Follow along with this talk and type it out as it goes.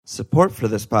Support for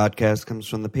this podcast comes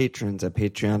from the patrons at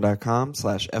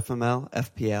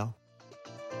patreon.com/FMLFPL.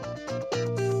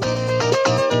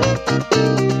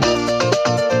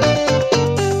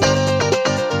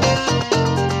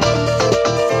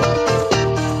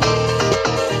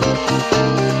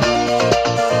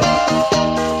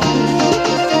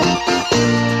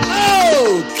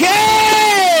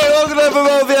 Okay! Welcome to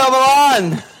FMLFPL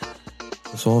Milan!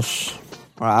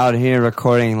 We're out here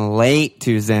recording late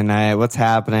Tuesday night. What's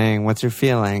happening? What's your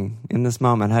feeling in this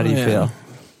moment? How do you feel?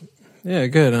 Yeah,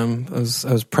 good. I was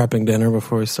prepping dinner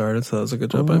before we started, so that was a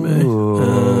good job by me.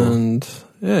 And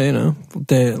yeah,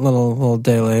 little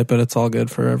day late, but it's all good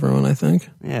for everyone, I think.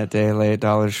 Yeah, day late,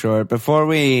 dollar short. Before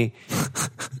we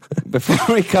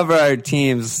cover our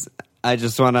teams, I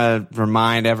just want to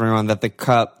remind everyone that the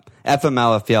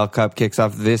FMLFPL Cup kicks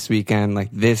off this weekend, like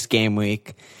this game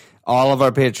week. All of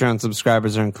our Patreon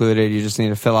subscribers are included. You just need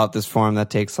to fill out this form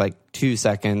that takes like 2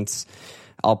 seconds.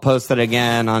 I'll post it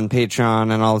again on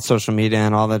Patreon and all the social media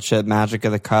and all that shit. Magic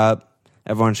of the Cup.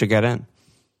 Everyone should get in.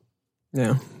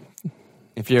 Yeah.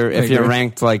 If you're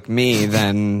ranked like me,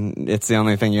 then it's the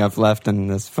only thing you have left in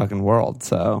this fucking world.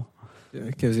 So yeah,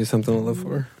 it gives you something to live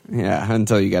for. Yeah,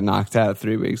 until you get knocked out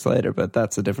 3 weeks later, but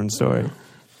that's a different story.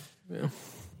 Yeah.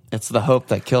 It's the hope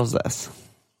that kills us.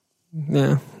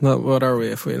 Yeah, what are we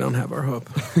if we don't have our hope?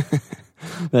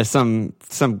 There's some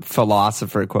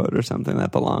philosopher quote or something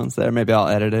that belongs there. Maybe I'll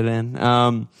edit it in.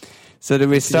 So did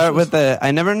we start with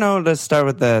I never know to start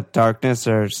with the darkness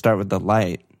or start with the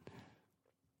light.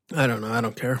 I don't know. I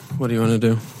don't care. What do you want to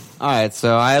do? All right,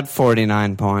 so I had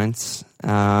 49 points.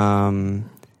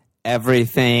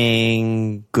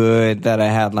 Everything good that I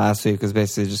had last week was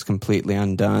basically just completely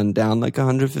undone, down like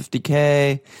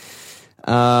 150K.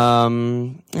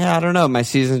 I don't know. My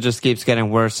season just keeps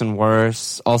getting worse and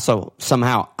worse. Also,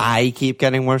 somehow I keep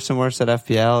getting worse and worse at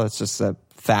FPL. It's just a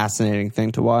fascinating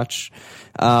thing to watch.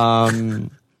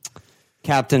 Captain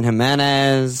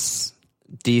Jimenez,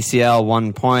 DCL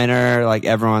 1-pointer. Like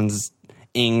everyone's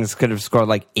Ings could have scored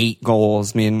like 8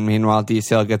 goals. Meanwhile,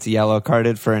 DCL gets yellow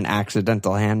carded for an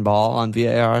accidental handball on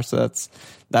VAR. So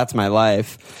that's my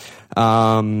life.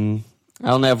 I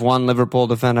only have one Liverpool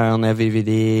defender. I only have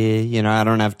EVD. I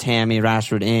don't have Tammy,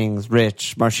 Rashford, Ings,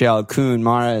 Rich, Martial, Kuhn,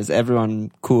 Mahrez.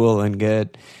 Everyone cool and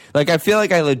good. Like, I feel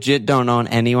like I legit don't own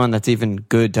anyone that's even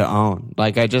good to own.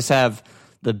 Like, I just have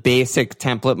the basic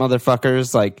template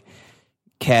motherfuckers like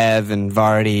Kev and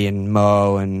Vardy and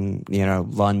Mo and,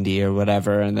 Lundy or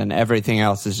whatever. And then everything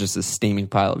else is just a steaming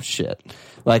pile of shit.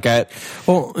 Sar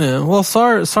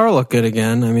looked good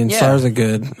again. I mean, yeah. Sar's a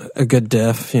good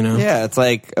diff, Yeah, it's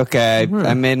like, okay,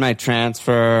 I made my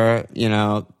transfer,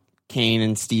 Kane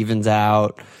and Stevens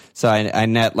out, so I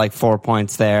net like 4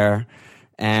 points there,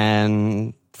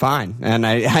 and fine. And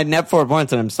I net 4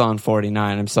 points, and I'm still on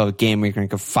 49. I'm still a game week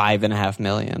rank of 5.5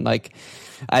 million. Like,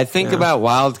 I think about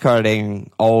wildcarding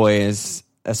always,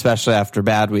 especially after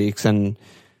bad weeks, and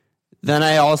then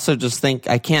I also just think,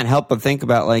 I can't help but think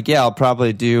about like, yeah, I'll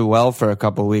probably do well for a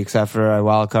couple weeks after I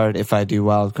wildcard, if I do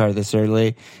wildcard this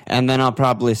early. And then I'll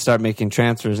probably start making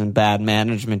transfers and bad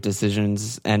management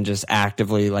decisions and just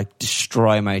actively like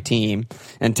destroy my team.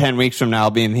 And 10 weeks from now, I'll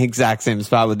be in the exact same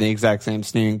spot with the exact same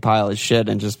steaming pile of shit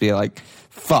and just be like,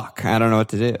 fuck, I don't know what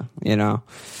to do,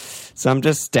 So I'm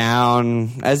just down,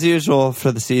 as usual,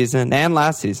 for the season and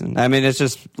last season. I mean, it's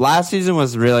just, last season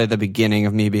was really the beginning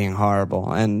of me being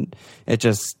horrible, and it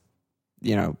just,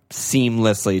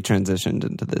 seamlessly transitioned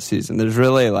into this season. There's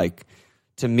really, like,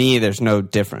 to me, there's no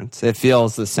difference. It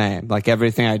feels the same. Like,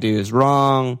 everything I do is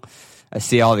wrong. I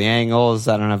see all the angles.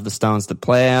 I don't have the stones to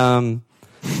play them.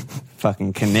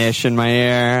 Fucking Kanish in my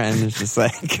ear, and it's just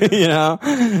like,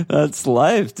 that's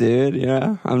life, dude.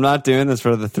 I'm not doing this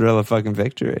for the thrill of fucking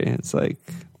victory. It's like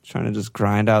trying to just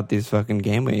grind out these fucking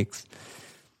game weeks.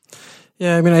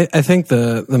 Yeah, I mean, I think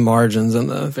the margins and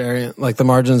the variant, like the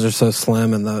margins are so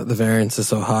slim and the variance is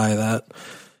so high that,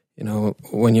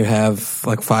 when you have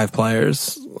like 5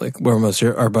 players, like where most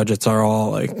of our budgets are all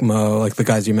like Mo, like the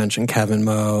guys you mentioned, Kevin,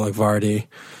 Mo, like Vardy,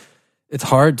 it's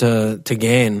hard to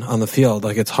gain on the field.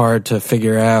 Like, it's hard to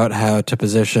figure out how to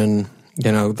position,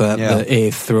 the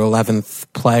 8th through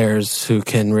 11th players who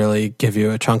can really give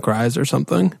you a chunk rise or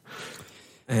something.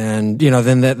 And,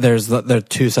 then there are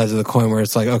 2 sides of the coin where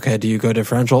it's like, okay, do you go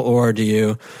differential or do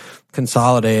you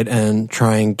consolidate and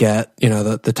try and get,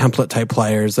 the template type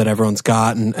players that everyone's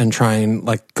got and try and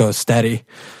like go steady.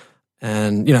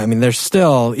 And, there's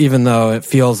still, even though it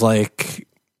feels like,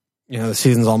 the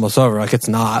season's almost over. Like, it's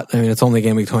not. I mean, it's only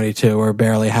game week 22. We're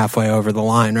barely halfway over the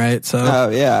line, right? So, oh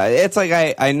yeah, it's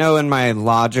like I know in my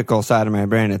logical side of my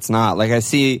brain, it's not. Like, I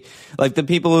see like the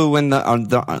people who win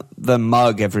the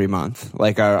mug every month,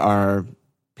 like our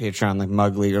Patreon, like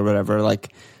Mug League or whatever.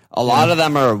 Like, a lot of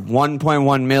them are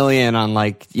 1.1 million on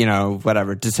like,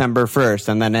 whatever, December 1st,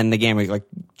 and then end the game week like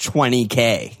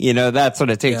 20K. That's what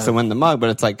it takes to win the mug,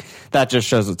 but it's like, that just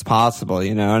shows it's possible,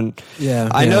 and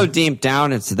I know deep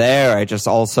down it's there. I just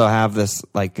also have this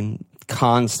like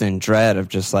constant dread of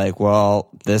just like, well,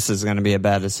 this is going to be a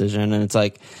bad decision. And it's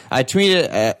like, I tweet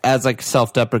it as like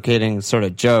self-deprecating sort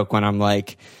of joke when I'm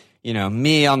like,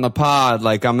 me on the pod,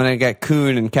 like, I'm going to get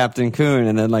Kuhn and Captain Kuhn.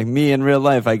 And then, like, me in real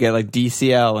life, I get, like,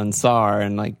 DCL and SAR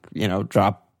and, like,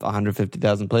 drop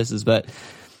 150,000 places. But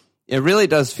it really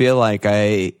does feel like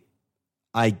I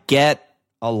get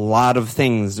a lot of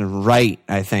things right,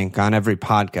 I think, on every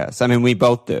podcast. I mean, we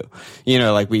both do.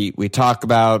 Like, we talk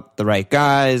about the right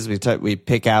guys. We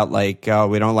pick out, like, oh,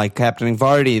 we don't like Captaining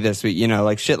Vardy this week,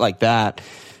 like, shit like that.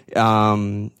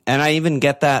 And I even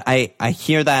get that. I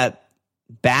hear that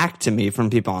back to me from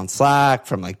people on Slack,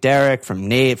 from like Derek, from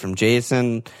Nate, from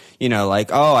Jason, like,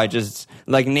 oh, I just,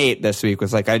 like Nate this week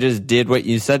was like, I just did what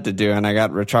you said to do and I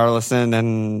got Richarlison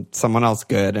and someone else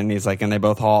good, and he's like, and they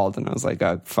both hauled, and I was like,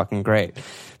 oh, fucking great.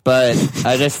 But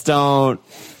I just don't,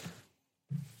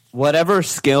 whatever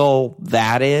skill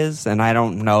that is, and I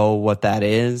don't know what that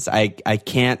is, I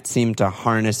can't seem to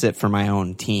harness it for my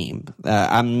own team.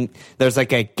 There's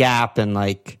like a gap in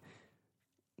like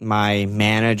my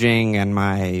managing and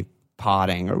my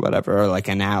potting or whatever, or like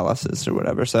analysis or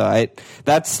whatever. So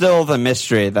that's still the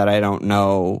mystery that I don't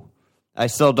know. I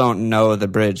still don't know the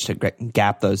bridge to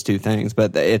gap those two things,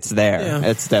 but it's there. Yeah.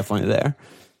 It's definitely there.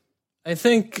 I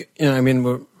think, I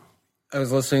mean, I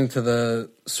was listening to the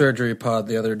surgery pod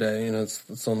the other day, it's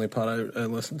the only pod I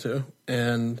listened to,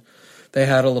 and they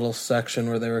had a little section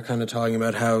where they were kind of talking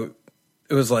about how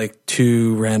it was like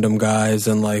two random guys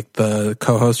and like the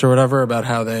co-host or whatever about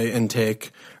how they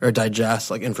intake or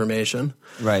digest like information.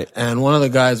 Right. And one of the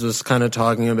guys was kind of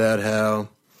talking about how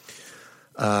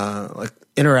like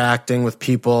interacting with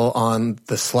people on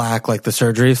the Slack, like the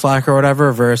surgery Slack or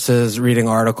whatever, versus reading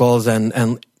articles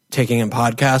and taking in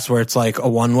podcasts where it's like a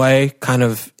one-way kind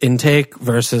of intake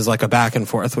versus like a back and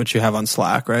forth, which you have on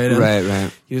Slack, right? And right.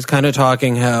 He was kind of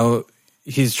talking how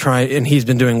he's trying, and he's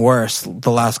been doing worse the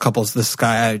last couples. This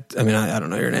guy, I mean, I don't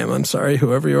know your name. I'm sorry,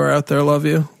 whoever you are out there. Love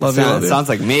you. Love you. It sounds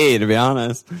like me, to be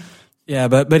honest. Yeah,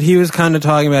 but he was kind of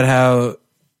talking about how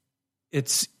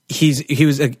he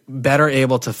was better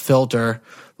able to filter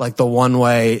like the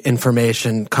one-way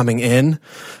information coming in,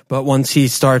 but once he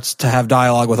starts to have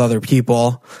dialogue with other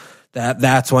people,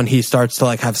 that's when he starts to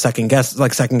like have second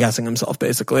guessing himself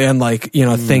basically, and like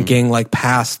thinking like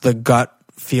past the gut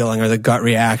feeling or the gut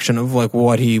reaction of like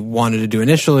what he wanted to do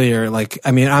initially, or like,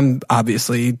 I mean, I'm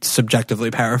obviously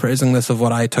subjectively paraphrasing this of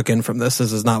what I took in from this.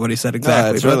 This is not what he said exactly.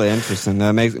 No, it's really interesting.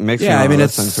 That makes me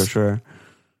listen for sure.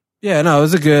 Yeah, no, it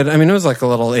was it was like a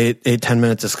little 8-10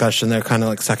 minute discussion there, kind of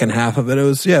like second half of it.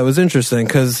 It was interesting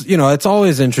because, it's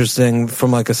always interesting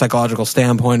from like a psychological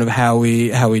standpoint of how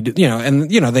we do, and,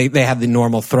 they have the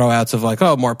normal throwouts of like,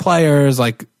 oh, more players,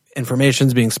 like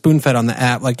information's being spoon fed on the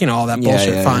app, like, all that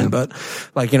bullshit, fine. Yeah. But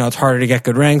like, it's harder to get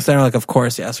good ranks there. Like, of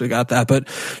course, yes, we got that. But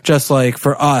just like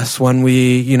for us, when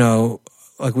we,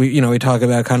 like we talk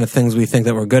about kind of things we think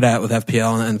that we're good at with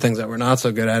FPL and things that we're not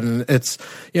so good at. And it's,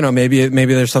 maybe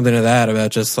there's something to that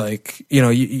about just like,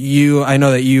 I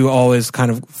know that you always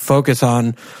kind of focus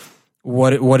on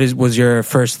was your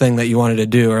first thing that you wanted to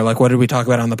do, or like what did we talk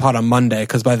about on the pod on Monday?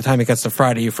 Because by the time it gets to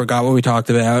Friday, you forgot what we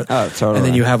talked about. Oh, totally. And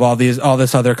then you have all this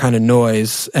other kind of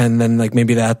noise, and then like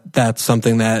maybe that's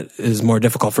something that is more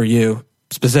difficult for you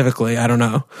specifically. I don't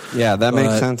know. Yeah, that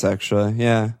makes sense actually.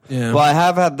 Yeah. Well, I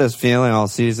have had this feeling all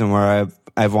season where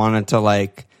I've wanted to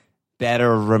like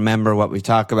better remember what we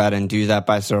talk about and do that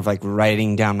by sort of like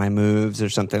writing down my moves or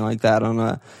something like that on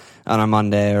a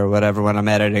Monday or whatever when I'm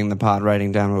editing the pod,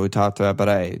 writing down what we talked about. But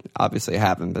I obviously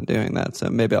haven't been doing that, so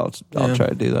maybe I'll try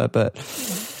to do that. But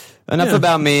enough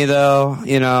about me, though.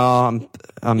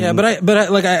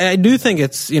 I do think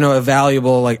it's a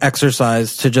valuable like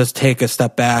exercise to just take a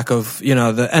step back of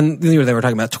and they were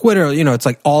talking about Twitter. It's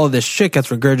like all of this shit gets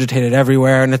regurgitated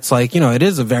everywhere, and it's like it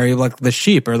is a very like the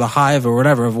sheep or the hive or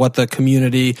whatever of what the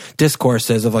community discourse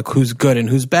is of like who's good and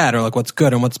who's bad, or like what's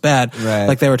good and what's bad. Right.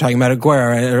 Like they were talking about Aguero,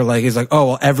 right? Or like he's like, oh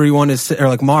well, everyone is, or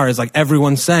like Mar is like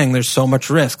everyone's saying there's so much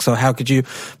risk, so how could you?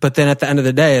 But then at the end of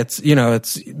the day, it's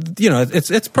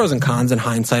it's pros and and cons in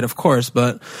hindsight, of course,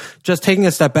 but just taking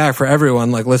a step back for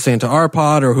everyone, like listening to our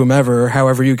pod or whomever,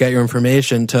 however you get your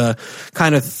information, to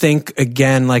kind of think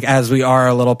again, like as we are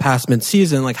a little past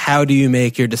mid-season, like how do you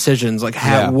make your decisions? Like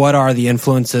what are the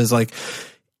influences? Like,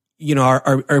 you know,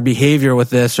 our behavior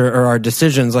with this or our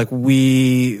decisions, like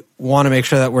we want to make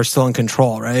sure that we're still in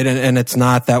control, right? And it's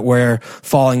not that we're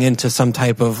falling into some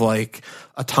type of like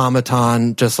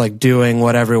automaton, just like doing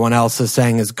what everyone else is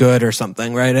saying is good or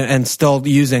something, right? And still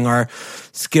using our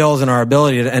skills and our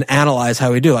ability to and analyze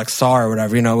how we do, like SAR or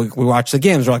whatever. You know, we watch the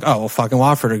games, we're like, oh, well, fucking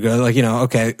Watford are good. Like, you know,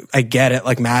 okay, I get it.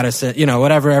 Like Madison, you know,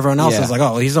 whatever everyone else is like,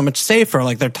 oh, he's so much safer.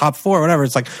 Like they're top 4, whatever.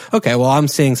 It's like, okay, well, I'm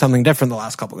seeing something different the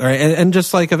last couple, right? And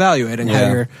just like evaluating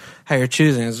how you're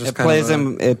choosing is just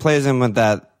it plays in with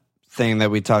that thing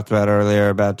that we talked about earlier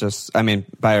about just, I mean,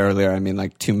 by earlier, I mean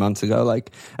like 2 months ago,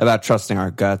 like about trusting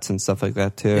our guts and stuff like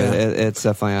that too. Yeah. It's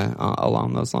definitely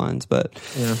along those lines, but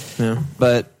yeah.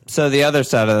 But so the other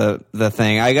side of the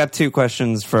thing, I got 2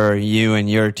 questions for you and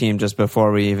your team just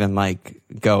before we even like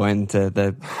go into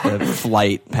the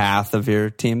flight path of your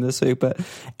team this week. But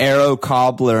Arrow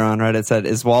Cobbler on Reddit said,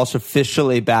 is Walsh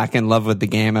officially back in love with the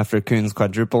game after Kuhn's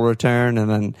quadruple return? And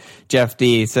then Jeff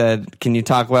D said, can you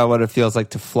talk about what it feels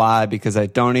like to fly? Because I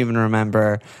don't even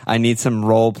remember. I need some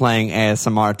role-playing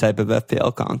ASMR type of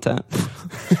FPL content.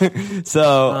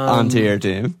 So on to your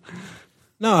team.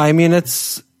 No, I mean,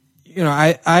 it's, you know,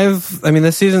 I mean,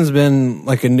 this season's been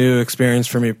like a new experience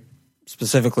for me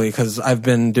specifically because I've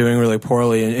been doing really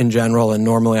poorly in general, and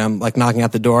normally I'm like knocking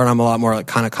at the door and I'm a lot more like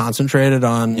kind of concentrated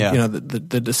on, you know,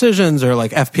 the decisions or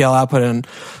like FPL output. And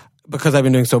because I've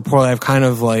been doing so poorly, I've kind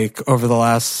of like over the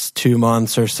last 2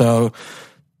 months or so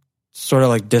sort of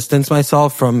like distanced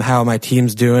myself from how my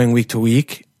team's doing week to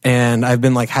week. And I've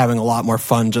been like having a lot more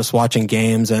fun just watching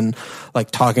games and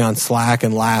like talking on Slack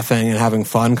and laughing and having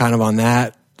fun kind of on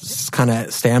that kind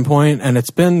of standpoint. And it's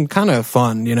been kind of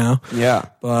fun, you know? Yeah.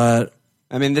 But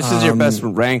I mean, this is your best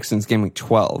rank since game week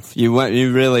 12.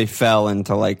 You really fell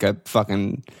into like a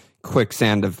fucking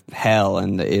quicksand of hell,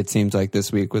 and it seems like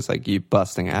this week was like you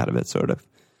busting out of it, sort of.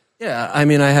 Yeah, I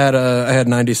mean, I had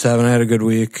 97. I had a good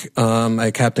week. I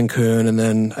had Captain Kuhn, and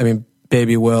then I mean,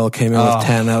 Baby Will came in with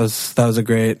 10. That was a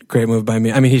great move by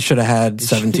me. I mean, he should have had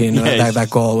 17. That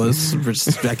goal was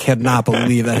just, I cannot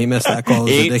believe that he missed that goal.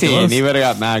 It was 18. ridiculous. He would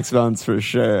have got max bones for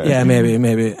sure. Yeah, maybe.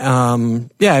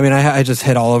 Yeah, I mean, I just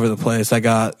hit all over the place. I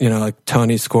got, you know, like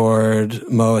Tony scored,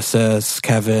 Mo assists,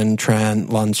 Kevin,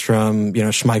 Trent, Lundstrom, you know,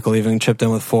 Schmeichel even chipped in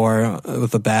with 4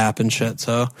 with the BAP and shit.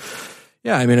 So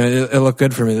yeah, I mean, it looked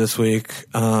good for me this week.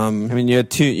 I mean, you had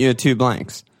two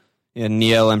blanks. You had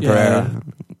Neil and Pereira.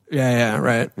 Yeah,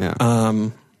 right. Yeah.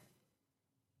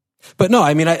 But no,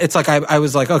 I mean, it's like I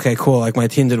was like, okay, cool, like my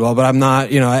team did well, but I'm not,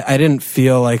 you know, I didn't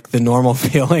feel like the normal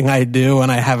feeling I do when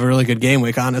I have a really good game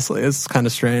week, honestly. It's kind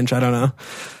of strange. I don't know.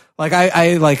 Like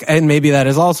I like, and maybe that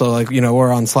is also like, you know,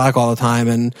 we're on Slack all the time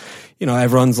and, you know,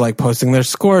 everyone's like posting their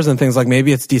scores and things. Like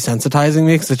maybe it's desensitizing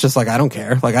me because it's just like, I don't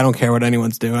care. Like I don't care what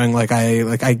anyone's doing. Like I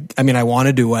mean, I want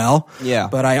to do well. Yeah.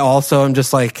 But I also am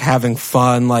just like having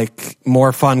fun, like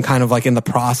more fun kind of like in the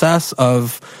process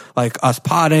of like us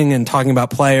potting and talking about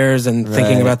players and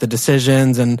thinking about the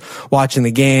decisions and watching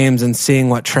the games and seeing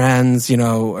what trends, you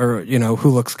know, or, you know, who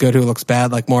looks good, who looks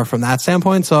bad, like more from that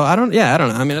standpoint. So I don't know.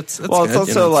 I mean, it's well, good, it's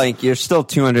also, you know, like you're still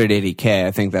 280K.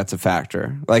 I think that's a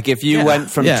factor. Like if you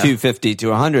went from 250 to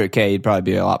 100K, you'd probably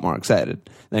be a lot more excited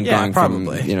than going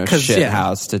probably. From, you know, shit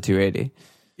house to 280.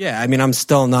 Yeah. I mean, I'm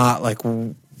still not like,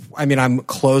 I mean, I'm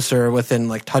closer within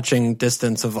like touching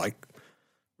distance of like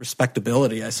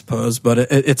respectability, I suppose, but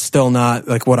it's still not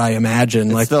like what I imagine.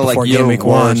 It's like still before like game week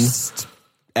 1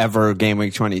 ever game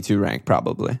week 22 rank,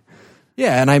 probably.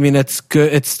 Yeah, and I mean it's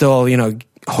good. It's still, you know,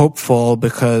 hopeful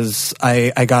because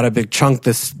I got a big chunk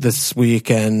this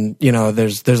week, and you know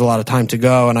there's a lot of time to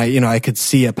go, and I could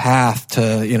see a path to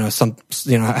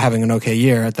having an okay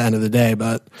year at the end of the day.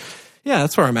 But yeah,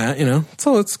 that's where I'm at. You know,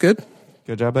 so it's good.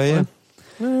 Good job by you.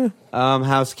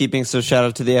 Housekeeping. So shout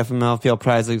out to the FMLPL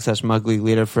Prize League / Mug League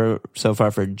leader so far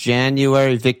for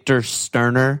January, Victor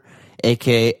Sterner,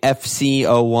 aka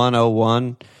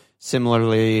FC0101.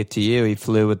 Similarly to you, he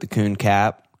flew with the Kuhn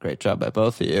cap. Great job by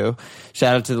both of you.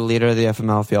 Shout out to the leader of the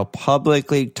FMLPL Public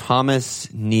League, Thomas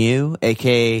New,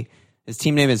 aka his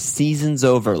team name is Seasons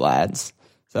Over Lads.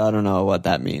 So I don't know what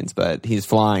that means, but he's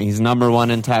flying. He's number 1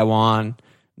 in Taiwan.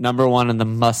 Number 1 in the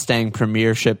Mustang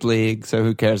Premiership League, so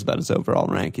who cares about his overall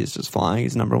rank? He's just flying.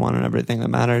 He's number 1 in everything that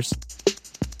matters.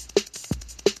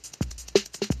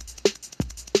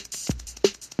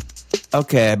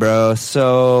 Okay, bro.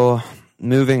 So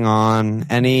moving on.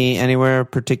 Anywhere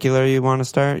particular you want to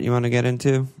start? You want to get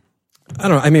into? I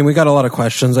don't know. I mean, we got a lot of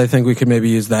questions. I think we could maybe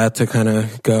use that to kind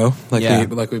of go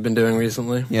like we've been doing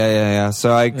recently. Yeah.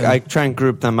 So I try and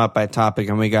group them up by topic,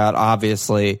 and we got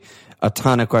obviously a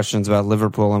ton of questions about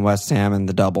Liverpool and West Ham and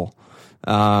the double.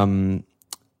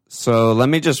 So let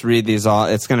me just read these all.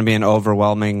 It's going to be an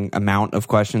overwhelming amount of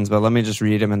questions, but let me just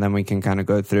read them and then we can kind of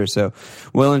go through. So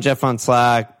Will and Jeff on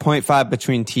Slack, 0.5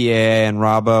 between TAA and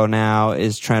Robbo now.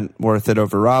 Is Trent worth it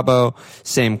over Robbo?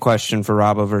 Same question for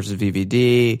Robbo versus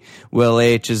VVD. Will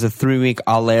H, is a 3-week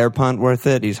Allaire punt worth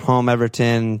it? He's home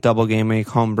Everton, double game week,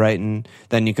 home Brighton.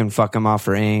 Then you can fuck him off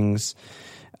for Ings.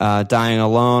 Dying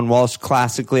Alone. Walsh,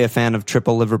 classically a fan of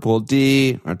triple Liverpool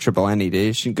D, or triple any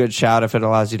D. Good shout if it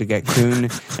allows you to get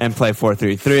Kuhn and play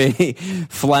 4-3-3.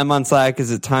 Phlegm on Slack, is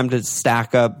it time to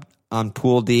stack up on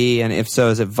Pool D? And if so,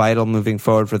 is it vital moving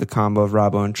forward for the combo of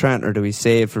Robbo and Trent, or do we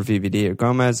save for VVD or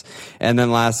Gomez? And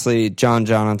then lastly, John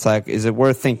on Slack, is it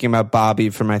worth thinking about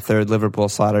Bobby for my third Liverpool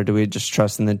slot, or do we just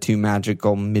trust in the two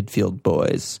magical midfield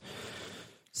boys?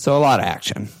 So a lot of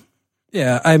action.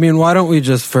 Yeah, I mean, why don't we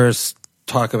just first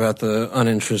talk about the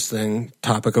uninteresting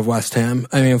topic of West Ham?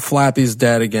 I mean, Flappy's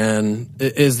dead again.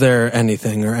 Is there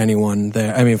anything or anyone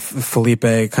there? I mean,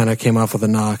 Felipe kind of came off with a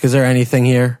knock. Is there anything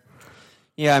here?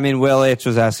 Yeah, I mean, Will H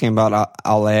was asking about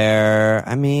Allaire.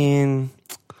 I mean,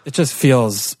 it just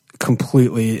feels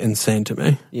completely insane to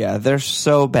me. Yeah, they're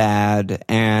so bad,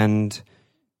 and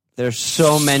there's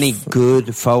so many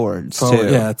good forwards too.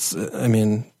 Yeah, it's. I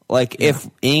mean, like if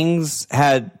Ings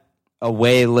had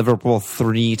away Liverpool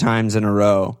 3 times in a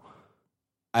row,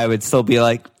 I would still be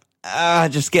like,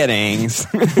 just get Ings.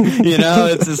 You know,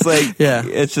 it's just like,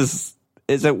 it's just,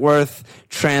 is it worth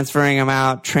transferring him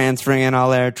out, transferring in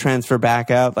Allaire, transfer back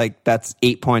out? Like, that's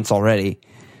 8 points already.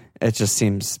 It just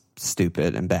seems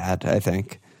stupid and bad, I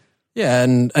think. Yeah,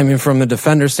 and I mean, from the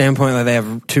defender standpoint, like they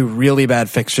have 2 really bad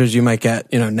fixtures. You might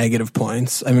get, negative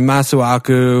points. I mean,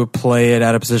 Masuaku played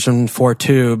at a position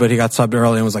 4-2, but he got subbed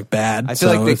early and was like bad. I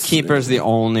feel like the keeper's the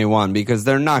only one because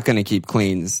they're not going to keep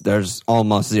cleans. There's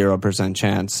almost 0%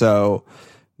 chance. So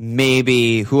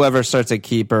maybe whoever starts at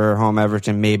keeper, home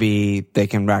Everton, maybe they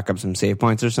can rack up some save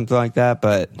points or something like that.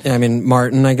 But yeah, I mean,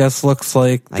 Martin, I guess, looks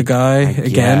like the guy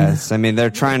again. Yes. I mean, they're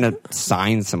trying to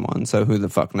sign someone, so who the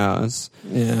fuck knows?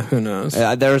 Yeah, who knows?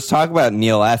 There was talk about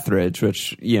Neil Etheridge,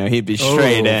 which, he'd be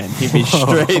straight in. He'd be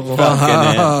straight fucking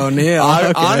in. Oh, Neil.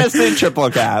 Okay. Honestly,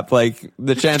 triple cap. Like,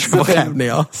 the chances of him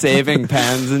Neil saving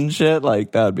pens and shit,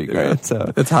 like, that would be great. Yeah,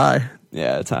 so it's high.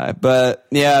 Yeah, it's high. But,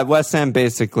 yeah, West Ham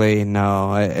basically,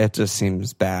 no, it just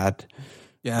seems bad.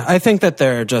 Yeah, I think that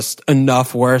they're just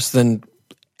enough worse than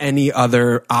any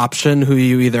other option who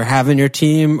you either have in your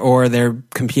team or they're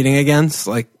competing against.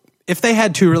 Like, if they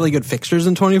had 2 really good fixtures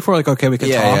in 24, like, okay, we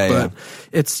could talk, but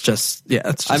it's just,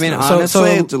 it's just. I mean,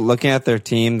 honestly, looking at their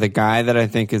team, the guy that I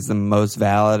think is the most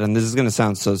valid, and this is going to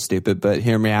sound so stupid, but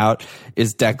hear me out,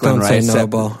 is Declan Rice.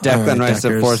 Declan Rice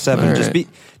at 4-7.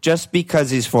 Just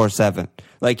because he's 4-7.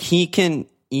 Like, he can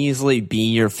easily be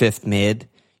your 5th mid.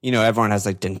 Everyone has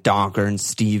like Dendoncker and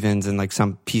Stevens and like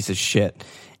some piece of shit.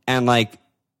 And like,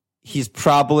 he's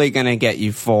probably going to get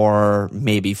you 4,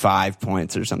 maybe 5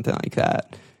 points or something like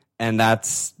that. And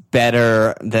that's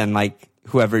better than like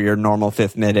whoever your normal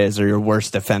 5th mid is or your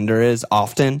worst defender is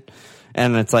often.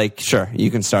 And it's like, sure,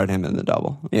 you can start him in the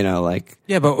double,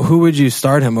 Yeah, but who would you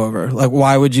start him over? Like,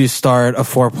 why would you start a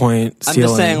 4-point ceiling? I'm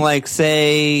just saying, like,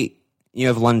 say you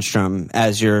have Lundstrom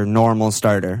as your normal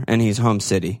starter and he's home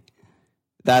city.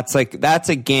 That's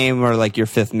a game where like your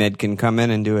 5th mid can come in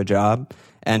and do a job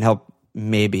and help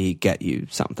maybe get you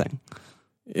something.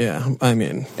 Yeah, I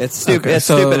mean, it's stupid. Okay, it's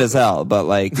stupid as hell, but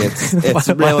like it's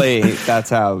really that's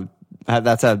how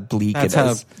bleak it is.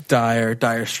 That's how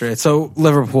dire straight. So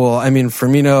Liverpool, I mean,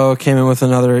 Firmino came in with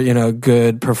another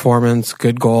good performance,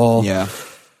 good goal. Yeah.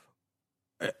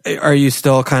 Are you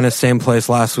still kind of same place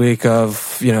last week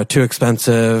of too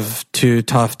expensive, too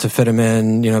tough to fit him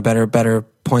in? Better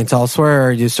points elsewhere. Or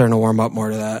are you starting to warm up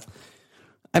more to that?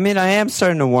 I mean, I am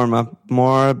starting to warm up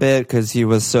more a bit because he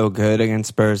was so good against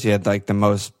Spurs. He had like the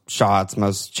most shots,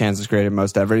 most chances created,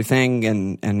 most everything,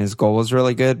 and his goal was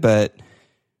really good. But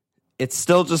it's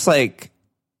still just like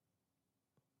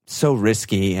so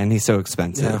risky, and he's so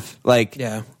expensive.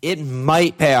 It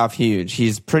might pay off huge.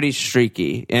 He's pretty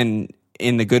streaky in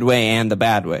the good way and the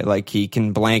bad way. Like, he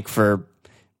can blank for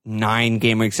 9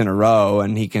 game weeks in a row,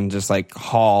 and he can just like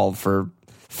haul for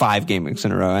 5 game weeks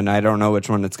in a row, and I don't know which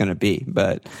one it's going to be,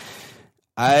 but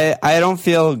I don't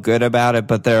feel good about it.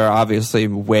 But there are obviously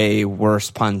way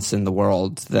worse punts in the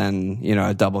world than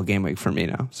a double game week for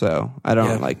Firmino. So I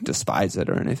don't despise it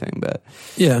or anything, but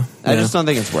I just don't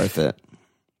think it's worth it.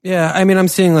 Yeah, I mean, I'm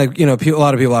seeing like, a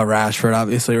lot of people have Rashford,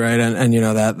 obviously, right? And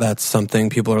that's something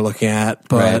people are looking at.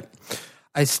 But Right.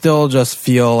 I still just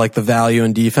feel like the value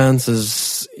in defense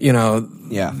is,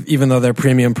 Yeah. even though they're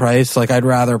premium price, like I'd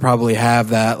rather probably have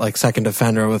that like second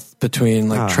defender between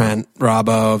like Trent,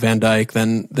 Robbo, Van Dijk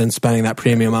than spending that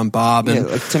premium on Bob. And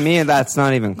Yeah, like, to me, that's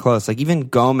not even close. Like even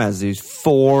Gomez, who's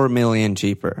 $4 million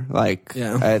cheaper. Like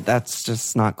that's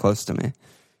just not close to me.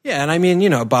 yeah, and I mean,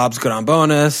 Bob's good on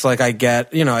bonus. Like I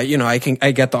get,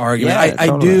 I get the argument. Yeah, I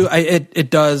totally. do. It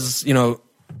does,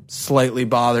 slightly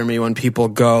bother me when people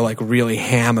go like really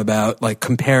ham about like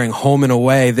comparing home and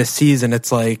away this season.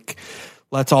 It's like,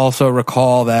 let's also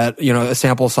recall that, a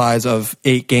sample size of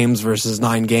 8 games versus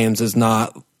 9 games is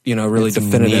not, really It's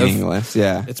definitive. meaningless.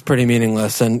 Yeah. It's pretty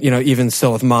meaningless. And, even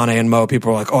still with Mane and Mo,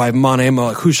 people are like, oh, I have Mane and Mo.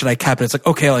 Like, who should I captain? It's like,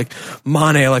 okay, like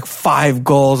Mane, like 5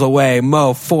 goals away.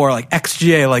 Mo, 4, like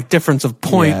XGA, like difference of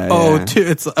 0.02.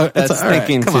 It's That's all right,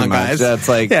 thinking come too on, much. guys. That's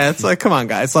like, Yeah, it's like, come on,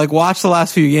 guys. Like, watch the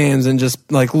last few games and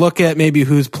just like look at maybe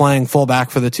who's playing fullback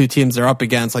for the 2 teams they're up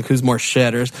against, like who's more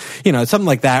shit or, something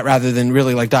like that, rather than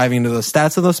really like diving into the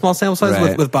stats of those small sample sizes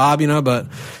Right. with Bob, but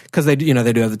because they do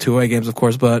have the 2 away games, of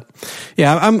course. But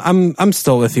yeah, I'm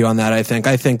still with you on that. I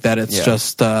think that it's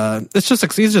just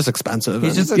he's just expensive.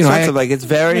 he's just And, expensive. Like it's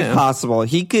very possible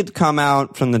he could come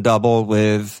out from the double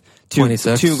with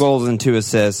 26. 2 goals and 2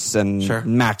 assists and Sure.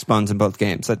 max bones in both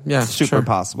games. That's super sure.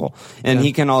 possible. And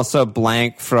he can also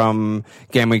blank from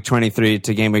game week 23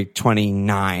 to game week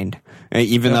 29.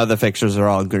 Even though the fixtures are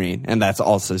all green, and that's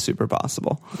also super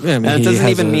possible. Yeah, I mean, and it he doesn't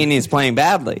has even mean he's playing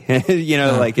badly. Like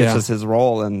it's yeah. just his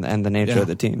role and the nature of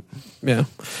the team. Yeah.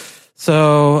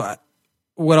 So,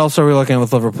 what else are we looking at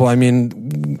with Liverpool? I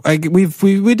mean,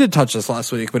 we did touch this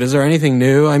last week, but is there anything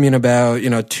new? I mean, about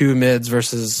 2 mids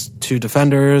versus 2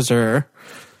 defenders, or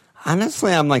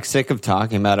Honestly, I'm like sick of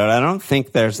talking about it. I don't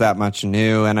think there's that much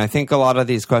new. And I think a lot of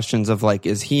these questions of like,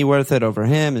 is he worth it over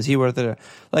him? Is he worth it?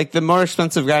 Like the more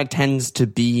expensive guy tends to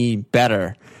be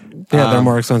better. yeah, they're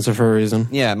more expensive for a reason.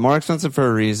 Yeah, more expensive for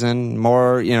a reason,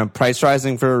 more, price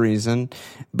rising for a reason.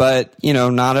 But,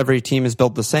 not every team is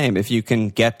built the same. If you can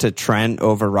get to Trent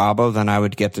over Robbo, then I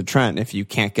would get to Trent. If you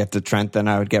can't get to Trent, then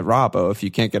I would get Robbo. If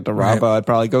you can't get to Robbo, I'd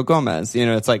probably go Gomez.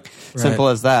 It's like simple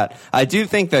as that. I do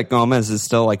think that Gomez is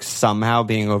still like somehow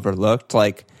being overlooked.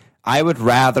 Like I would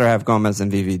rather have Gomez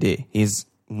than VVD. He's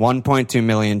 1.2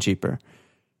 million cheaper.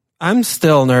 I'm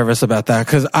still nervous about that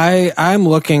because I'm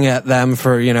looking at them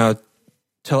for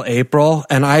till April,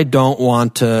 and I don't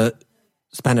want to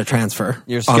spend a transfer.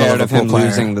 You're on a scared of him Liverpool player.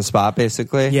 losing the spot,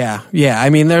 basically? Yeah.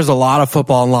 I mean, there's a lot of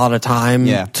football and a lot of time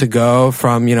to go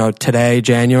from today,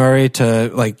 January, to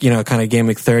like kind of game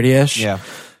week 30ish. Yeah.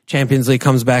 Champions League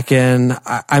comes back in.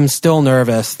 I'm still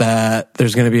nervous that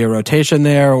there's going to be a rotation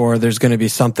there, or there's going to be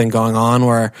something going on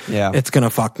where it's going to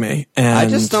fuck me. And I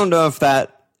just don't know if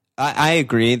that. I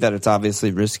agree that it's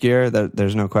obviously riskier. That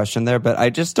there's no question there, but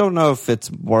I just don't know if it's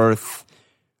worth.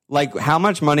 Like, how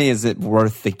much money is it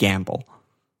worth the gamble?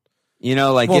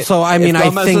 Like. Well, so I mean, if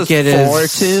Gomez I think was it is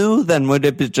 4-2, then would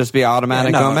it just be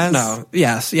automatic Gomez? No,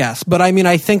 yes. But I mean,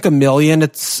 I think $1 million.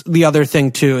 It's the other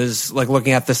thing too is like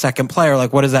looking at the second player.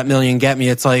 Like, what does that $1 million get me?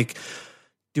 It's like,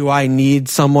 do I need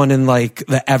someone in like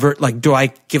do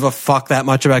I give a fuck that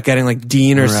much about getting like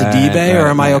Dean or Sidibe, or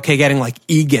am I okay getting like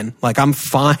Egan? Like I'm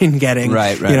fine getting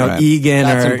Egan,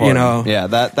 that's or important. Yeah,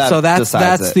 that so that's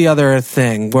it. the other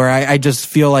thing where I just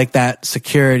feel like that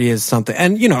security is something,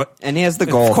 and and he has the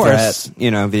goal threat,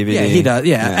 VVD. Yeah, he does.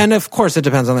 Yeah, and of course it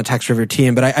depends on the texture of your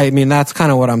team, but I mean that's kind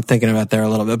of what I'm thinking about there a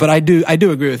little bit. But I do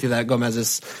agree with you that Gomez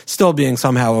is still being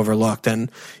somehow overlooked,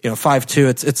 and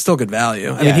 5.2, it's still good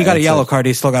value. I mean, he got a yellow card.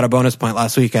 He still got a bonus point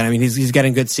last weekend. I mean, he's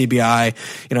getting good CBI.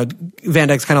 Van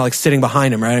Dijk's kind of like sitting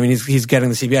behind him, right? I mean, he's getting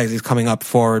the CBI because he's coming up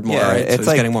forward more, right? So he's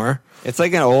like, getting more. It's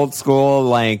like an old school,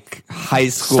 like high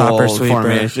school stopper, sweeper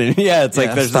formation. Yeah, it's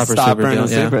like there's a stopper and a deal,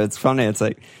 sweeper. It's funny. It's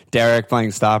like Derek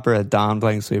playing stopper, Don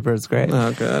playing sweeper. It's great.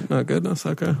 Oh, good. No, goodness.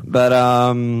 Okay. But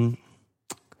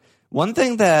one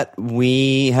thing that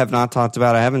we have not talked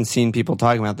about, I haven't seen people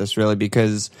talking about this really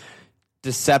because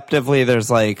deceptively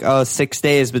there's like 6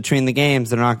 days between the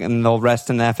games, they'll rest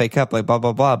in the FA Cup, like blah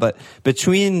blah blah. But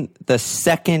between the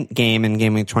second game in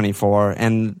game week 24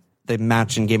 and the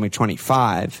match in game week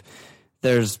 25,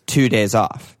 there's 2 days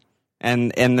off,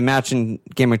 and the match in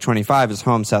game week 25 is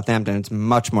home Southampton. It's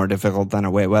much more difficult than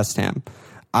away West Ham.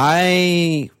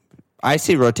 I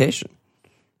see rotation.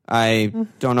 I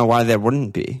don't know why there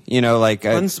wouldn't be.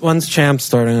 When's Champ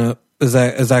starting up? Is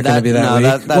that going to be that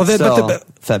week? That's still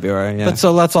February. Yeah. But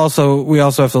so we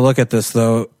also have to look at this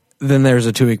though. then there's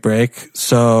a 2-week break.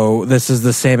 So this is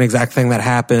the same exact thing that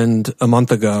happened a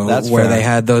month ago. That's where fair. they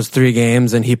had those 3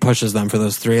 games and he pushes them for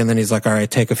those 3. And then he's like, all right,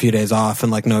 take a few days off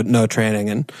and like no training.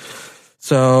 And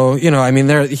so, I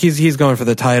mean, he's going for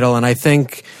the title. And I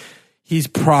think he's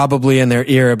probably in their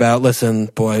ear about, listen,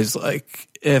 boys, like,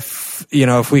 if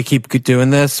we keep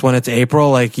doing this when it's April,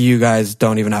 like, you guys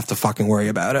don't even have to fucking worry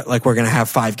about it. Like, we're going to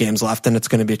have 5 games left and it's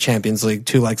going to be a Champions League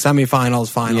 2, like semifinals,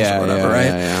 finals, or whatever, right?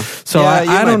 Yeah. So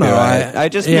I don't know. Right. I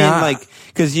just mean, like,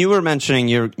 because you were mentioning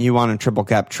you want to triple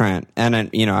cap Trent, and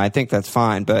I think that's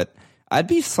fine, but I'd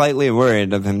be slightly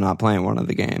worried of him not playing one of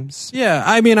the games. Yeah,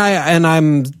 I mean,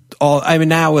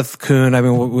 now with Kuhn, I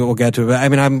mean, we'll get to it, but I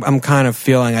mean, I'm kind of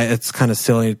feeling it's kind of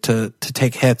silly to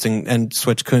take hits and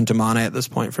switch Kuhn to Mane at this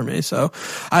point for me. So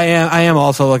I am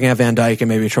also looking at Van Dijk and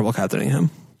maybe triple captaining him.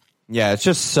 Yeah, it's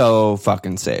just so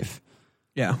fucking safe.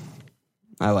 Yeah.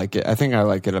 I like it. I think I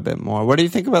like it a bit more. What do you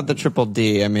think about the triple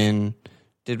D? I mean,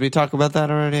 did we talk about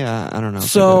that already? I don't know.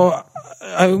 So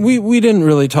we didn't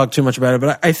really talk too much about it,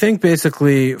 but I think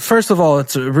basically, first of all,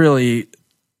 it's really,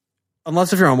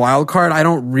 unless if you're on wild card, I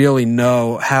don't really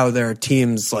know how there are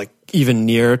teams like even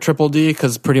near triple D,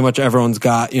 because pretty much everyone's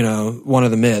got, one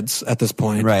of the mids at this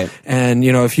point. Right. And,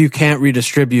 if you can't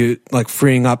redistribute, like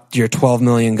freeing up your 12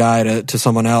 million guy to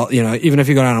someone else, even if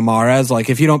you go down to Mahrez, like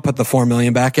if you don't put the 4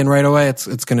 million back in right away, it's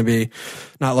going to be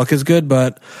not look as good.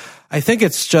 But I think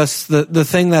it's just the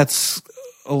thing that's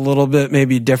a little bit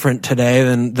maybe different today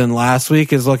than last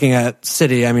week is looking at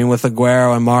City. I mean, with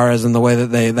Aguero and Mahrez and the way that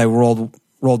they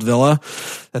rolled Villa,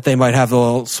 that they might have the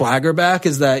little swagger back,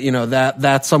 is that,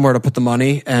 that's somewhere to put the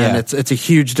money, and it's a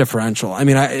huge differential. I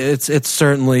mean, it's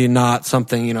certainly not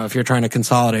something, if you're trying to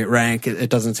consolidate rank, it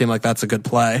doesn't seem like that's a good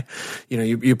play.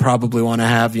 You probably want to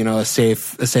have, a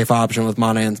safe option with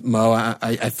Mane and Mo,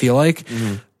 I feel like.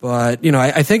 Mm-hmm. But,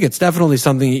 I think it's definitely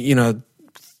something,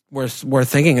 we're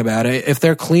thinking about it. If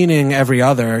they're cleaning every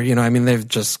other, I mean, they've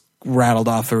just rattled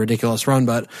off a ridiculous run,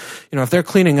 but, if they're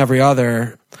cleaning every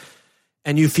other,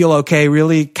 and you feel okay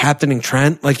really captaining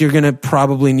Trent, like you're going to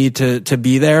probably need to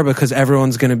be there, because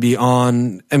everyone's going to be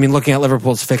on. I mean, looking at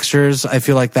Liverpool's fixtures, I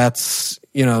feel like that's,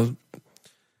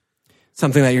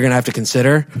 something that you're going to have to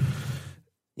consider.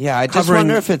 Yeah, I just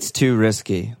wonder if it's too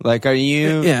risky. Like, are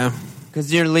you? Yeah.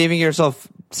 Because you're leaving yourself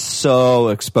so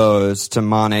exposed to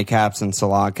Mane caps and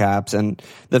Salah caps, and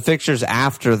the fixtures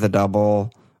after the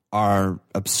double are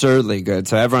absurdly good.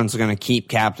 So everyone's going to keep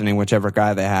captaining whichever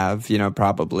guy they have,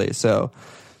 probably. So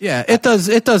yeah, it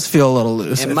does feel a little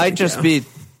loose. It might just be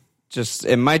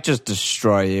it might just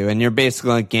destroy you. And you're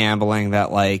basically gambling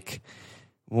that like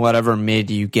whatever mid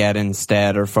you get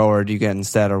instead or forward you get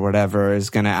instead or whatever is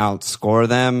going to outscore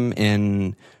them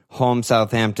in home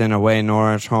Southampton, away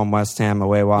Norwich, home West Ham,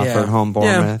 away Watford, home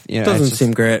Bournemouth. Yeah, doesn't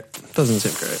seem great.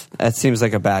 That seems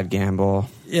like a bad gamble.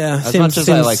 Yeah, as much as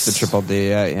I like the triple D,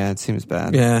 it seems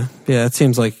bad. Yeah, it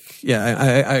seems like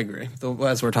I agree.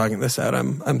 As we're talking this out,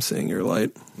 I'm seeing your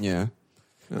light. Yeah.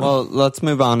 Well, let's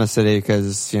move on to City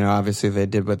because obviously they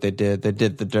did what they did. They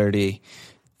did the dirty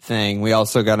thing. We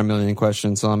also got a million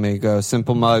questions, so let me go.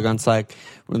 Simple Mug on Slack.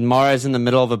 With Mahrez in the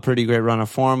middle of a pretty great run of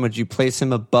form, would you place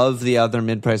him above the other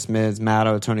mid-price mids,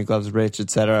 Matto, Tony Gloves, Rich,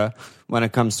 etc., when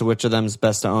it comes to which of them is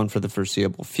best to own for the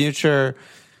foreseeable future?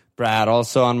 Brad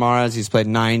also on Mahrez. He's played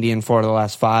 90 in 4 of the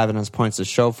last 5 and has points to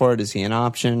show for it. Is he an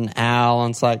option? Al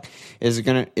on Slack. Is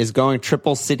going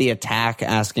triple City attack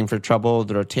asking for trouble with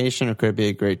the rotation, or could it be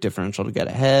a great differential to get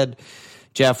ahead?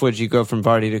 Jeff, would you go from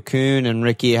Vardy to Kuhn? And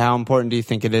Ricky, how important do you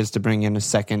think it is to bring in a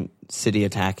second City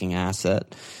attacking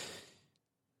asset?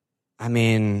 I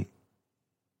mean,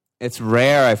 it's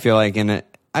rare, I feel like, in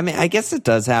it. I mean, I guess it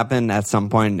does happen at some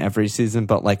point in every season,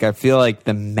 but like I feel like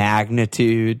the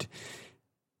magnitude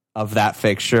of that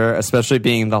fixture, especially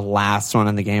being the last one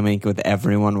in the game week with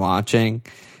everyone watching,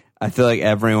 I feel like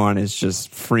everyone is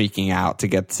just freaking out to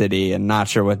get City and not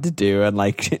sure what to do and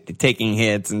like taking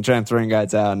hits and transferring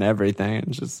guys out and everything.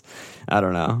 And just, I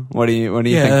don't know. What are you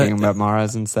thinking about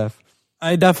Mahrez and stuff?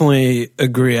 I definitely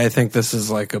agree. I think this is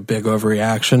like a big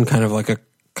overreaction,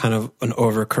 kind of an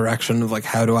overcorrection of like,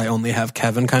 how do I only have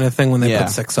Kevin kind of thing when they put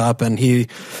 6 up, and he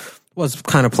was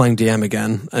kind of playing DM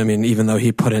again. I mean, even though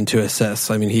he put in 2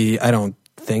 assists, I mean, I don't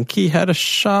think he had a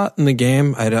shot in the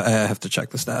game. I have to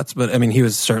check the stats, but I mean, he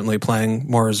was certainly playing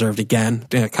more reserved again,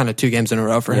 kind of 2 games in a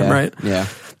row for him, right? Yeah.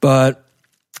 But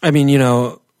I mean,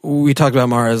 we talked about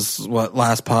Mahrez,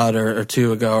 last pod or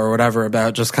 2 ago or whatever,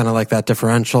 about just kind of like that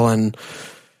differential. And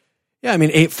yeah, I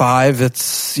mean, 8.5,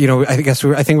 it's,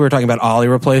 I think we were talking about Ollie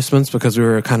replacements because we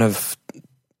were kind of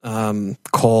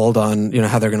cold on,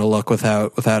 how they're going to look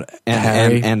without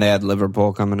Harry. And they had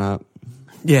Liverpool coming up.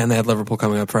 Yeah, and they had Liverpool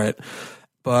coming up, right?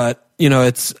 But,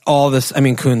 it's all this. I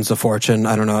mean, Kuhn's a fortune.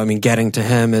 I don't know. I mean, getting to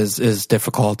him is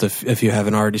difficult if you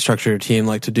haven't already structured your team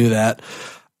like to do that.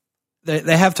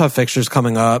 They have tough fixtures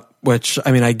coming up, which,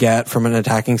 I mean, I get from an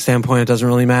attacking standpoint, it doesn't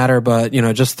really matter, but,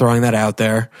 just throwing that out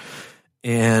there.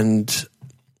 And,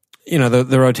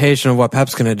 the rotation of what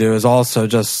Pep's going to do is also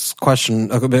just a question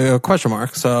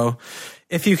mark. So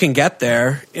if you can get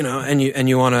there, and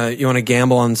you want to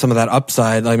gamble on some of that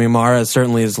upside, I mean, Mahrez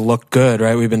certainly has looked good,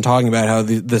 right? We've been talking about how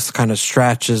this kind of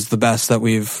stretch is the best that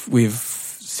we've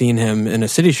seen him in a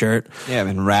City shirt. Yeah, I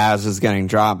mean, Raz is getting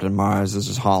dropped and Mahrez is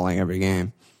just hauling every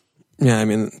game. Yeah, I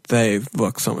mean, they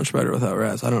look so much better without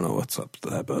Raz. I don't know what's up to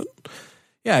that, but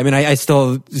yeah, I mean, it's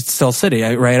still City,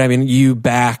 right? I mean, you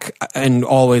back and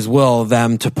always will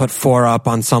them to put 4 up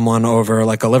on someone over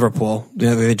like a Liverpool.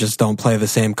 They just don't play the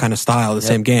same kind of style, the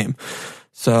same game.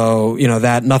 So,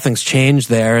 that nothing's changed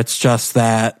there. It's just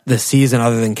that this season,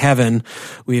 other than Kevin,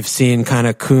 we've seen kind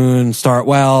of Kuhn start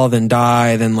well, then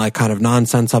die, then like kind of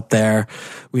nonsense up there.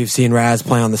 We've seen Raz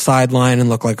play on the sideline and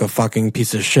look like a fucking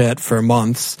piece of shit for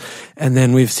months. And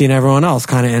then we've seen everyone else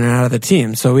kind of in and out of the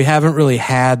team. So we haven't really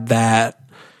had that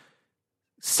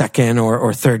second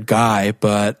or third guy.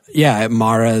 But yeah,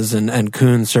 Mahrez and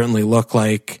Kuhn certainly look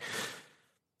like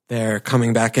they're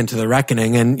coming back into the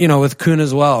reckoning. And, with Kuhn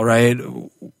as well, right?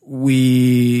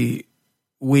 We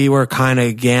were kind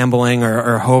of gambling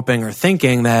or hoping or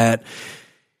thinking that,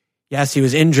 yes, he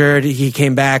was injured. He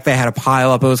came back. They had a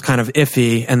pile up. It was kind of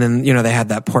iffy. And then, they had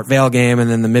that Port Vale game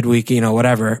and then the midweek,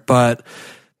 whatever. But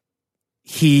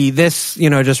this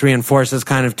just reinforces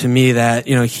kind of to me that,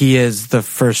 he is the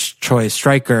first choice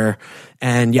striker.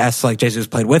 And yes, like Jesus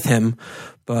played with him,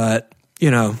 but,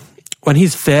 when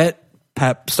he's fit,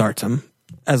 Pep starts him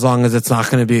as long as it's not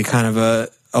going to be kind of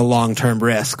a long-term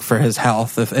risk for his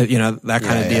health, if that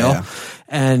kind of deal. Yeah.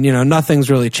 And, nothing's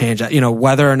really changed.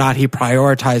 Whether or not he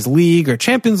prioritized League or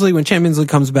Champions League when Champions League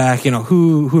comes back,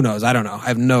 who knows? I don't know. I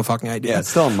have no fucking idea. Yeah, it's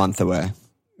still a month away.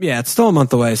 Yeah, it's still a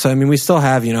month away. So, I mean, we still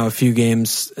have, a few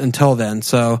games until then.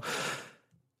 So,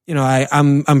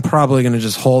 I'm probably going to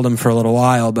just hold him for a little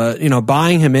while, but,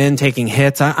 buying him in, taking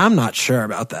hits, I'm not sure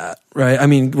about that, right? I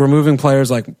mean, removing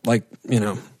players like,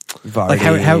 Vardy. Like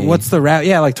how what's the route?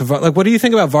 Yeah, like what do you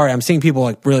think about Vardy? I'm seeing people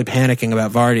like really panicking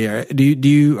about Vardy.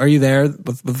 Are you there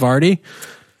with Vardy?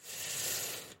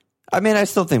 I mean, I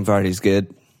still think Vardy's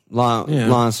good.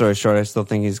 Long story short, I still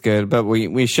think he's good, but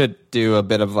we should do a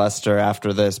bit of Leicester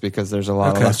after this because there's a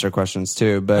lot of Leicester questions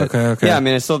too. But yeah, I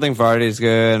mean, I still think Vardy's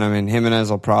good. I mean, Jimenez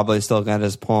will probably still get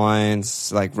his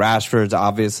points. Like Rashford's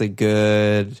obviously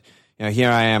good.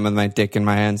 Here I am with my dick in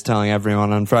my hands telling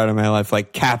everyone on Friday My Life,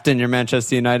 like, captain your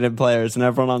Manchester United players. And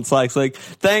everyone on Slack's like,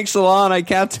 thanks, Alon, I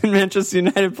captain Manchester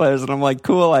United players. And I'm like,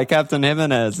 cool, I captain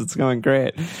Jimenez. It's going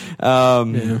great.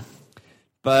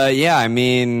 But yeah, I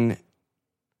mean,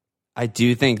 I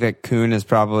do think that Kuhn is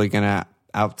probably going to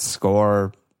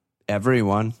outscore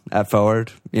everyone at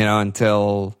forward,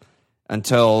 until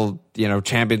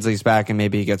Champions League's back and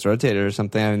maybe he gets rotated or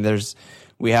something. I mean,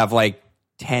 we have like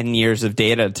 10 years of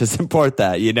data to support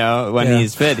that, when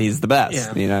he's fit, he's the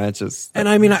best, it's just. And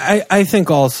I mean, I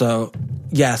think also,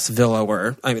 yes,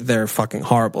 Villa they're a fucking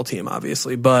horrible team,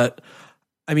 obviously, but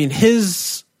I mean,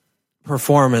 his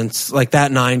performance, like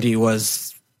that 90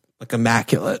 was like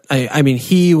immaculate. I mean,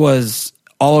 he was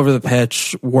all over the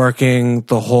pitch, working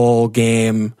the whole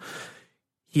game.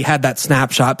 He had that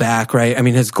snapshot back, right? I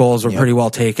mean, his goals were pretty well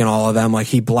taken, all of them. Like,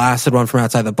 he blasted one from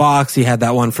outside the box. He had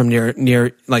that one from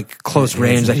near like close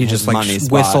range that he just like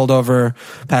whistled over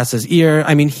past his ear.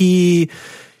 I mean, he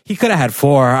could have had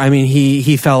 4. I mean,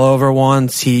 he fell over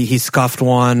once. He scuffed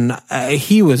one.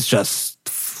 He was just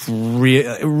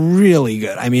really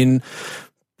good. I mean,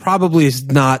 probably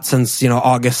not since,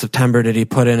 August, September did he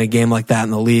put in a game like that in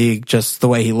the league, just the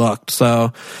way he looked.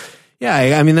 So,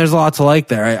 yeah, I mean, there's a lot to like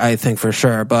there, I think, for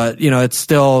sure. But, it's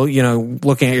still,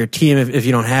 looking at your team, if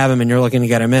you don't have him and you're looking to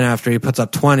get him in after he puts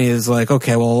up 20 is like,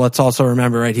 okay, well, let's also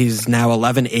remember, right, he's now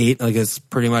 11-8, like his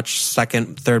pretty much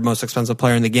second, third most expensive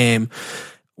player in the game.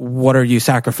 What are you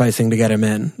sacrificing to get him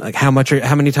in? Like, how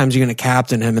many times are you going to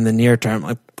captain him in the near term,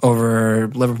 like over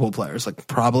Liverpool players? Like,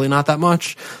 probably not that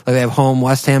much. Like, they have home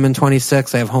West Ham in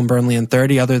 26. They have home Burnley in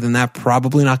 30. Other than that,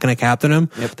 probably not going to captain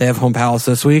him. Yep. They have home Palace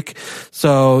this week.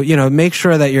 So, make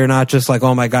sure that you're not just like,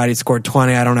 oh my God, he scored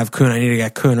 20. I don't have Kuhn. I need to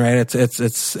get Kuhn, right?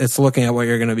 It's looking at what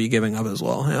you're going to be giving up as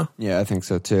well. Yeah. Yeah, I think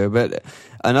so too. But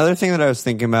another thing that I was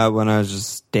thinking about when I was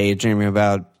just daydreaming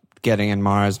about getting in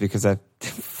Mars, because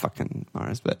fucking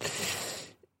Mars, but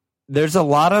there's a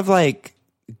lot of like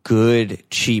good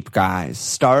cheap guys,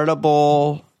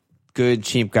 startable good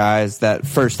cheap guys, that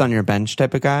first on your bench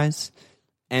type of guys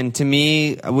And to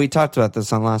me, we talked about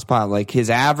this on last pod. Like,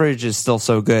 his average is still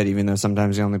so good, even though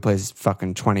sometimes he only plays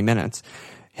fucking 20 minutes.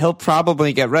 He'll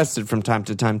probably get rested from time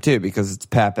to time too, because it's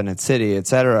Pep and it's City,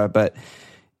 etc. But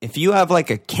if you have like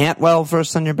a Cantwell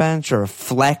first on your bench, or a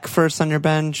Fleck first on your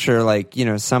bench, or like, you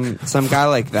know, some guy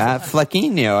like that,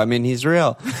 Fleckinho, I mean, he's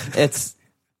real. It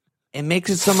makes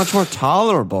it so much more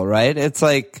tolerable, right? It's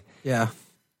like, Yeah.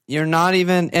 you're not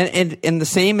even, and the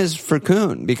same is for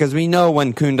Kuhn, because we know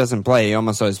when Kuhn doesn't play, he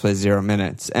almost always plays 0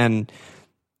 minutes, and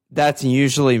that's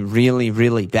usually really,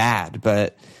 really bad.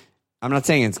 But I'm not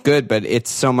saying it's good, but it's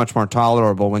so much more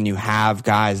tolerable when you have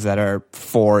guys that are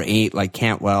 4-8 like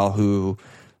Cantwell, who,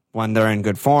 when they're in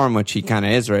good form, which he kind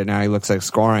of is right now, he looks like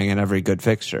scoring in every good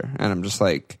fixture. And I'm just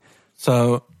like...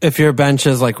 So if your bench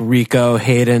is like Rico,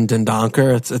 Hayden,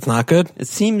 Dendoncker, it's not good? It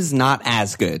seems not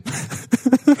as good.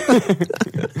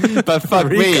 But fuck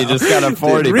Rico. Me, just got a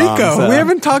 40 Dude, Rico, bomb, so. We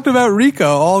haven't talked about Rico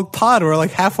all pod. We're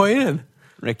like halfway in.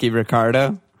 Ricky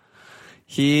Ricardo.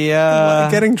 He...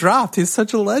 getting dropped. He's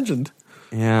such a legend.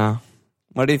 Yeah.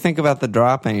 What do you think about the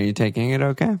dropping? Are you taking it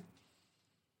okay?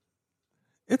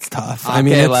 It's tough. Okay, I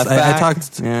mean, I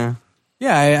talked. Yeah.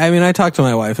 Yeah, I mean, I talked to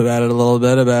my wife about it a little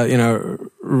bit, about, you know,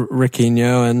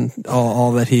 Riquinho and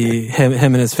all that him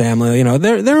and his family. You know,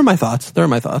 they're my thoughts. They're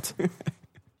my thoughts.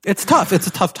 It's tough. It's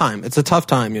a tough time. It's a tough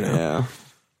time. You know. Yeah.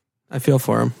 I feel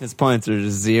for him. His points are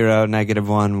just 0,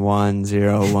 -1, 1,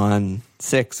 0, 1,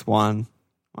 6, 1.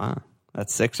 Wow,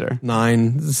 that's sixer.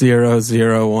 9, 0,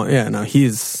 0, 1. Yeah, no,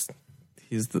 he's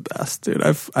the best, dude.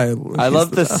 I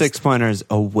love the 6-pointers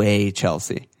away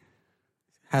Chelsea.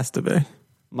 Has to be.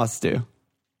 Must do.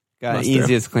 Got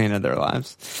easiest clean of their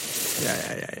lives.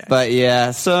 Yeah. But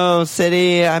yeah, so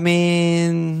City, I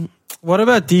mean... What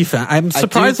about defense? I'm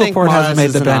surprised Laporte hasn't made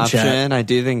the bench yet. I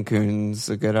do think Kuhn's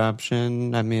a good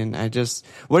option. I mean, what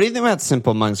do you think about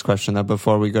Simple Monk's question, though,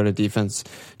 before we go to defense?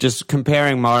 Just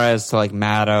comparing Mahrez to like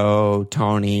Matto,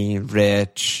 Tony,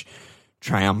 Rich,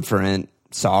 Triumphant,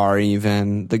 Sarr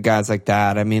even, the guys like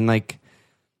that. I mean, like,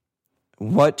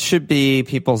 what should be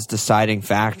people's deciding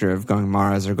factor of going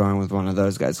Mahrez or going with one of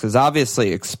those guys? Because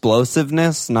obviously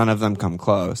explosiveness, none of them come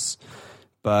close.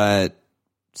 But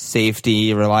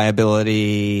safety,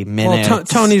 reliability, minutes. Well,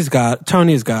 Tony's got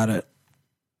it.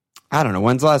 I don't know.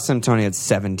 When's the last time Tony had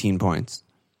 17 points?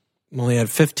 Well, he had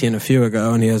 15 a few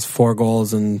ago, and he has 4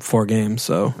 goals in 4 games.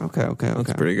 So okay.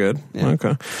 That's pretty good. Yeah.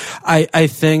 Okay. I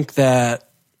think that,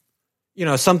 you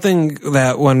know, something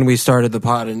that when we started the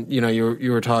pod, and, you know,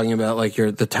 you were talking about like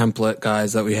the template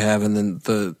guys that we have, and then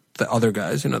the other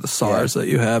guys, you know, the SARs that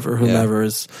you have or whomever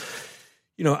is,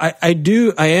 you know, I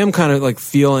am kind of like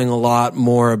feeling a lot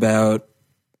more about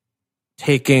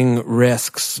taking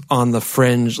risks on the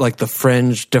fringe, like the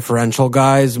fringe differential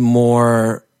guys, I'm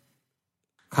more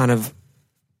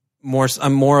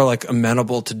like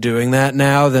amenable to doing that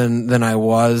now than I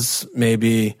was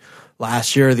maybe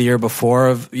last year or the year before,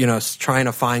 of, you know, trying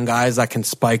to find guys that can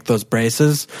spike those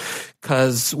braces.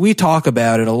 'Cause we talk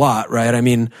about it a lot, right? I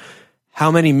mean,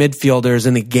 how many midfielders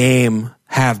in the game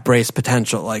have brace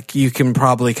potential? Like, you can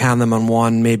probably count them on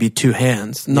one, maybe 2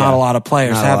 hands. Not a lot of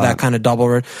players have that kind of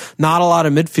double. Not a lot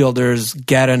of midfielders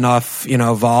get enough, you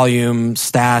know, volume,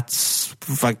 stats,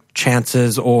 like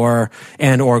chances or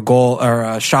goal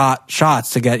or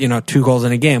shots to get, you know, 2 goals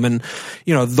in a game. And,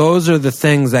 you know, those are the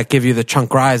things that give you the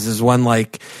chunk rises when,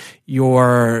 like,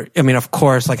 I mean, of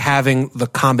course, like having the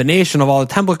combination of all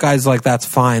the template guys, like, that's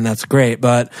fine. That's great.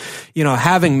 But, you know,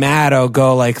 having Matto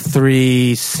go like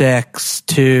 3, 6,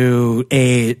 2,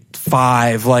 8,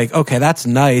 5, like, okay, that's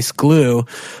nice glue.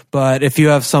 But if you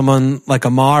have someone like a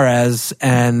Mahrez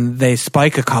and they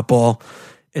spike a couple,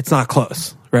 it's not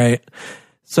close, right?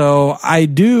 So I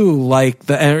do like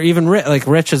and even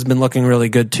Rich has been looking really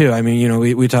good too. I mean, you know,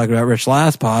 we talked about Rich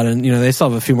last pod, and, you know, they still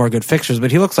have a few more good fixtures,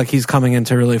 but he looks like he's coming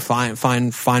into really fine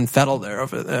fettle there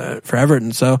for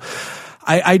Everton. So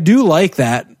I do like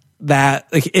that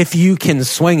like, if you can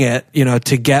swing it, you know,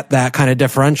 to get that kind of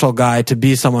differential guy to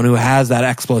be someone who has that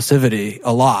explosivity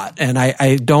a lot. And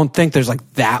I don't think there's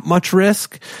like that much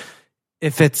risk.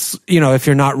 If it's, you know, if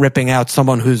you're not ripping out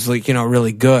someone who's, like, you know,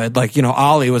 really good, like, you know,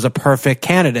 Ollie was a perfect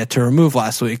candidate to remove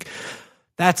last week.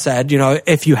 That said, you know,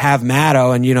 if you have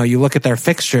Matto and, you know, you look at their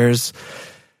fixtures,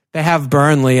 they have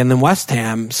Burnley and then West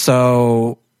Ham.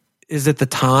 So is it the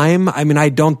time? I mean, I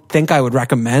don't think I would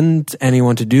recommend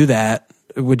anyone to do that.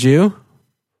 Would you?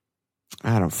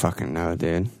 I don't fucking know,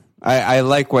 dude. I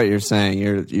like what you're saying.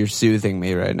 You're soothing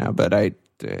me right now, but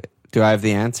do I have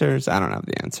the answers? I don't have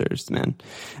the answers, man.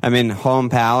 I mean, Home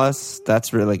Palace,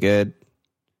 that's really good.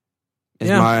 It's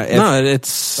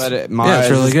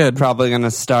really good. Probably going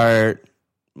to start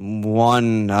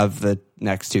one of the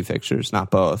next two fixtures,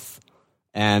 not both.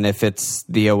 And if it's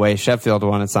the away Sheffield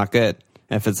one, it's not good.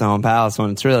 If it's the home Palace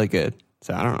one, it's really good.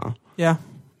 So I don't know. Yeah.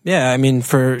 I mean,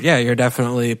 you're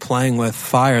definitely playing with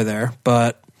fire there,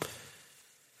 but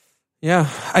yeah,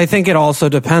 I think it also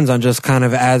depends on just kind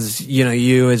of as,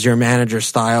 you as your manager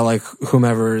style, like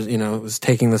whomever, is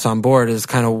taking this on board is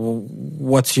kind of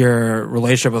what's your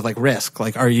relationship with like risk?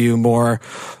 Like, are you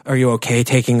okay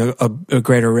taking a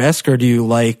greater risk, or do you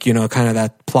like, kind of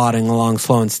that plodding along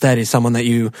slow and steady? Someone that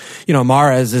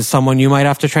Mahrez is someone you might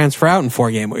have to transfer out in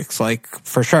 4 game weeks, like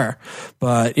for sure.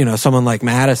 But, someone like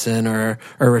Maddison or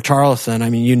Richarlison, I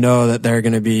mean, that they're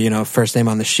going to be, first name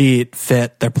on the sheet,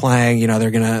 fit, they're playing, they're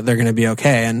going to be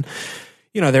okay. And,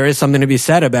 there is something to be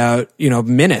said about,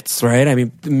 minutes, right? I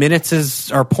mean,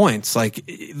 minutes are points. Like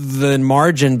the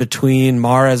margin between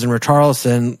Mahrez and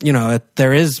Richarlison,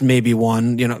 there is maybe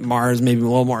one, Mahrez maybe a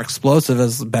little more explosive,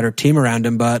 as a better team around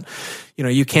him, but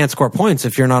you can't score points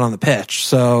if you're not on the pitch.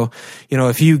 So,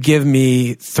 if you give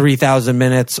me 3,000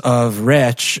 minutes of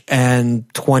Rich and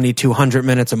 2,200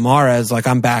 minutes of Mahrez, like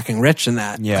I'm backing Rich in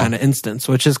that kind of instance,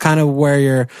 which is kind of where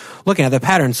you're looking at the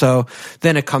pattern. So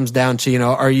then it comes down to,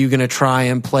 are you going to try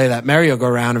and play that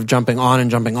merry-go-round of jumping on and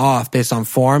jumping off based on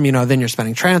form? Then you're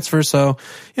spending transfers. So,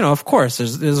 of course,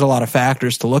 there's a lot of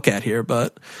factors to look at here,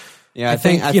 but yeah, I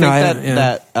think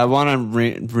that I want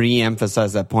to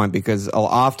re-emphasize that point, because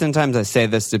oftentimes I say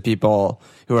this to people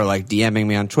who are like DMing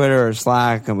me on Twitter or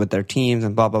Slack and with their teams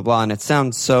and blah, blah, blah. And it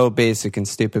sounds so basic and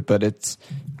stupid, but it's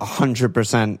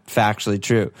 100% factually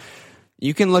true.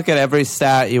 You can look at every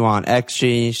stat you want,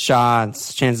 XG,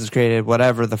 shots, chances created,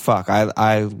 whatever the fuck.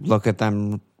 I look at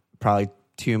them probably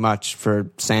too much for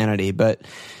sanity, but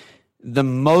the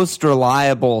most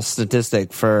reliable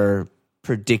statistic for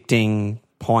predicting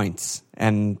points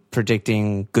and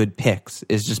predicting good picks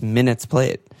is just minutes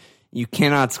played. You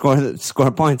cannot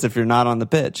score points if you're not on the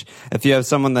pitch. If you have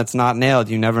someone that's not nailed,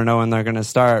 you never know when they're going to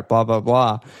start, blah, blah,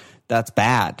 blah. That's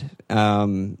bad.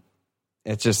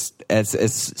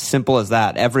 It's simple as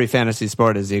that. Every fantasy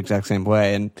sport is the exact same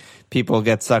way, and people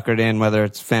get suckered in, whether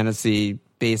it's fantasy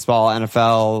baseball,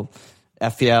 NFL,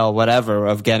 FPL, whatever,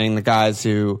 of getting the guys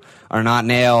who are not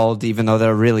nailed even though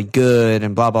they're really good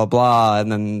and blah, blah, blah.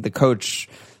 And then the coach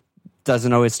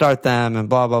doesn't always start them and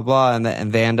blah, blah, blah. And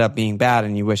they end up being bad,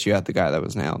 and you wish you had the guy that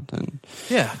was nailed.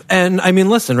 Yeah. And I mean,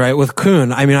 listen, right, with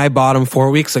Kuhn, I mean, I bought him 4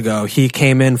 weeks ago. He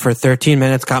came in for 13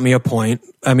 minutes, got me a point.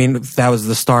 I mean, that was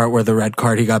the start where the red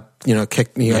card, he got,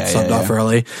 kicked, he got subbed off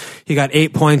early. He got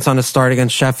 8 points on a start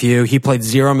against Sheffield. He played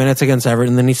 0 minutes against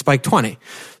Everton, then he spiked 20.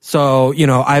 So,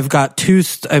 I've got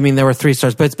there were 3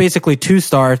 starts, but it's basically 2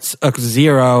 starts, a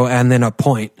 0, and then a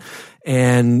point.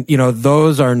 And,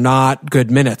 those are not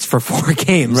good minutes for 4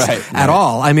 games at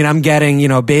all. I mean, I'm getting,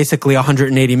 basically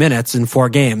 180 minutes in 4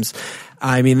 games.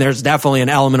 I mean, there's definitely an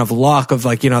element of luck of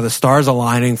like, the stars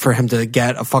aligning for him to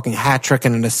get a fucking hat trick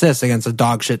and an assist against a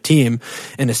dog shit team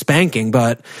in a spanking.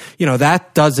 But,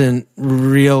 that doesn't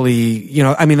really,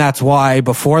 that's why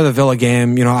before the Villa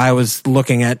game, I was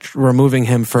looking at removing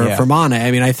him for Mane.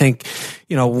 I mean, I think,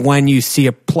 when you see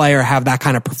a player have that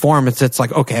kind of performance, it's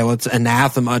like, okay, well, it's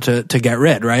anathema to get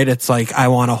rid, right? It's like, I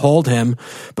want to hold him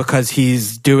because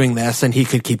he's doing this and he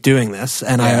could keep doing this.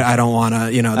 And I don't want to,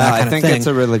 that kind of thing. I think it's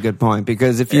a really good point,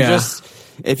 because if you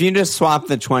just swap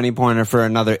the 20-pointer for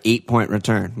another 8-point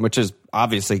return, which is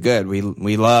obviously good. We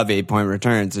love 8-point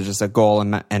returns. It's just a goal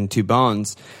and 2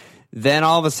 bones. Then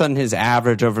all of a sudden his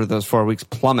average over those 4 weeks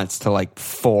plummets to like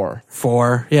 4.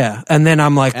 4, yeah. And then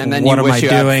I'm like, and then what am I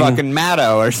doing? You wish you had fucking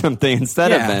Matto or something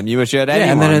instead of him. You wish you had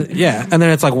anyone. And then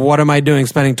it's like, what am I doing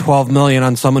spending 12 million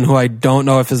on someone who I don't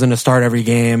know if is going to start every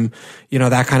game?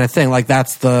 That kind of thing. Like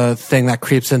that's the thing that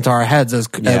creeps into our heads as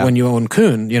when you own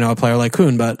Kuhn, a player like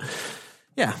Kuhn. But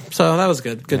yeah, so that was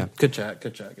good. Good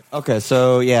chat. Okay,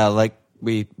 so like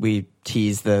we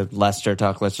teased the Leicester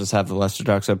talk. Let's just have the Leicester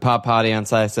talk. So Pop Potty on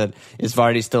side said, is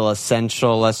Vardy still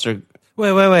essential Leicester?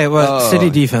 Wait. What? City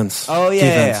defense. Oh,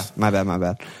 yeah. My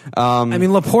bad. I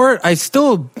mean, Laporte, I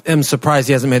still am surprised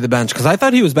he hasn't made the bench, because I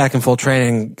thought he was back in full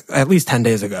training at least 10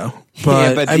 days ago.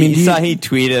 But I mean, you saw he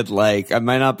tweeted, like, I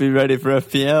might not be ready for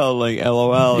FPL, like,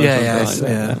 LOL. Or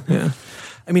Yeah.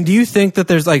 I mean, do you think that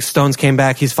there's like Stones came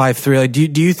back, he's 5'3"? Like,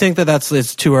 do you think that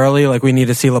it's too early? Like, we need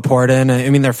to see Laporte in? I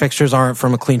mean, their fixtures aren't,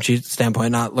 from a clean sheet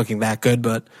standpoint, not looking that good,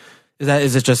 but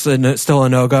is it just still a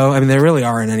no-go? I mean, there really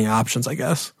aren't any options, I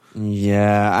guess.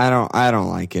 Yeah, I don't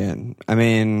like it. I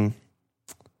mean,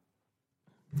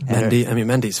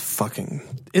 Mendy's fucking...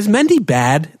 Is Mendy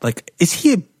bad? Like, is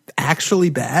he actually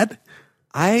bad?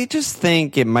 I just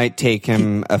think it might take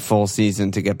him a full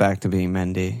season to get back to being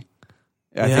Mendy.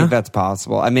 I think that's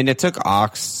possible. I mean, it took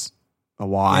Ox a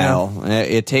while. Yeah.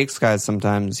 It takes guys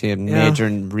sometimes. He had major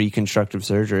reconstructive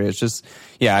surgery. It's just,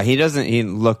 he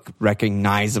doesn't look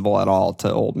recognizable at all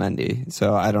to old Mendy.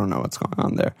 So I don't know what's going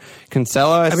on there.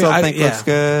 Cancelo, I still think looks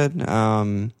good.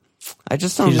 I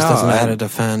just don't know. He just doesn't know how to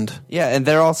defend. Yeah, and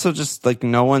they're also just like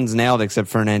no one's nailed except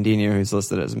Fernandinho, who's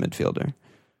listed as a midfielder.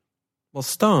 Well,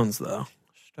 Stones, though.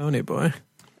 Stoney boy.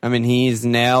 I mean, he's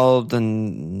nailed,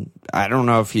 and I don't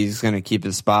know if he's going to keep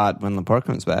his spot when Laporte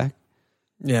comes back.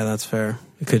 Yeah, that's fair.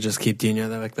 You could just keep Dino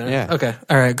back there. Yeah. Okay.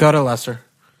 All right, go to Leicester.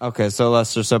 Okay, so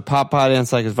Leicester. So Pop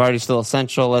audience, like, is Vardy still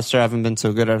essential? Leicester haven't been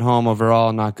so good at home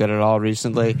overall, not good at all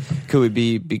recently. Could we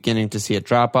be beginning to see a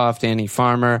drop-off? Danny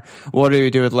Farmer. What do we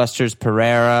do with Leicester's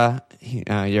Pereira?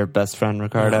 Your best friend,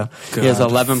 Ricardo. He has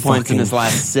 11 points in his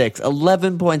last 6.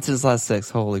 11 points in his last 6.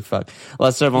 Holy fuck.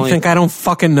 Leicester have only... You think I don't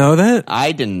fucking know that?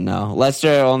 I didn't know. Leicester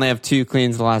only have 2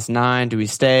 cleans in the last 9. Do we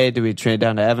stay? Do we trade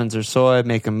down to Evans or Soy?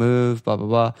 Make a move? Blah, blah,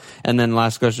 blah. And then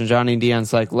last question, Johnny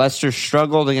Dion's like, Leicester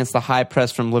struggled against the high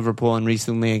press from Liverpool and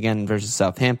recently again versus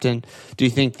Southampton. Do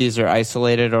you think these are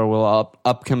isolated, or will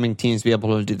upcoming teams be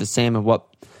able to do the same,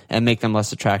 and make them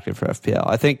less attractive for FPL?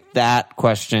 I think that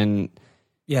question...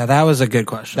 Yeah, that was a good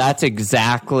question. That's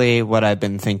exactly what I've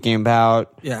been thinking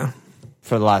about. Yeah,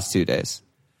 for the last 2 days.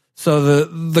 So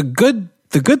the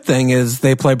good thing is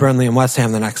they play Burnley and West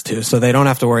Ham the next 2, so they don't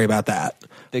have to worry about that.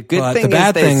 The good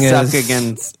thing is they suck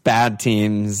against bad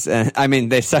teams. I mean,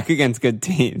 they suck against good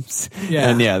teams. Yeah,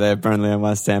 and they have Burnley and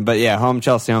West Ham. But yeah, home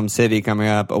Chelsea, home City coming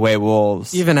up, away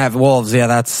Wolves. Even have Wolves. Yeah,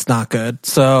 that's not good.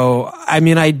 So I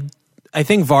mean, I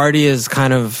think Vardy is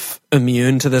kind of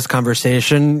immune to this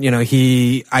conversation. You know,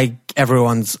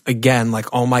 everyone's again like,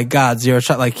 oh my God, 0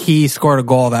 shot. Like, he scored a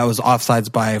goal that was offsides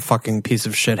by a fucking piece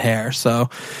of shit hair. So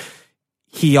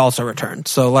he also returned.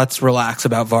 So let's relax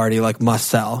about Vardy, like, must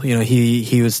sell. You know,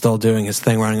 he was still doing his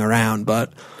thing running around,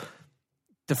 but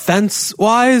defense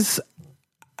wise,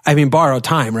 I mean, borrowed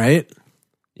time, right?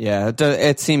 Yeah,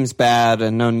 it seems bad,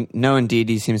 and no, indeed,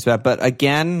 he seems bad. But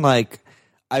again, like,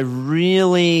 I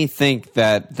really think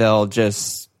that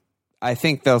I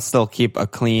think they'll still keep a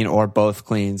clean or both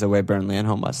cleans away Burnley and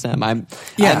home West Ham. I'm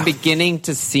beginning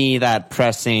to see that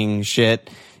pressing shit.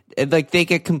 Like, they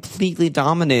get completely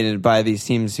dominated by these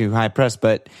teams who high press,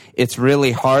 but it's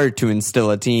really hard to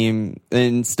instill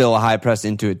a high press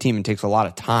into a team. It takes a lot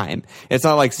of time. It's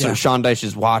not like Sean Dyche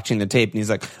is watching the tape and he's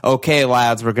like, okay,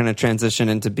 lads, we're going to transition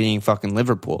into being fucking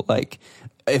Liverpool. Like,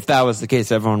 if that was the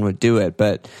case, everyone would do it.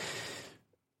 But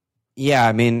yeah,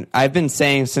 I mean, I've been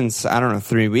saying since,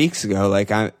 3 weeks ago, like,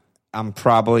 I'm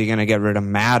probably going to get rid of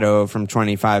Maddo from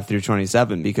 25 through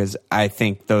 27 because I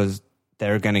think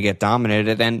they're going to get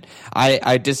dominated. And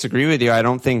I disagree with you. I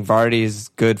don't think Vardy's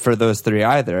good for those 3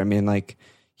 either. I mean, like,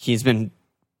 he's been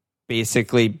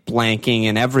basically blanking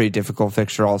in every difficult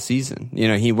fixture all season. You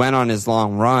know, he went on his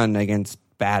long run against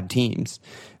bad teams.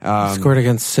 Scored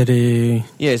against City.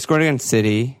 Yeah, he scored against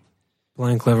City.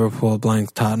 Blank Liverpool,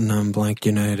 blank Tottenham, blank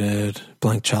United,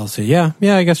 blank Chelsea. Yeah,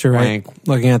 I guess you're right.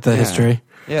 Looking at the history.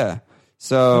 Yeah.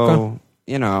 So,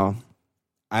 you know,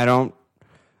 I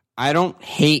don't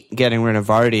hate getting rid of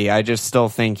Vardy. I just still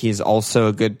think he's also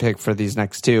a good pick for these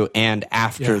next 2 and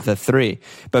after the 3.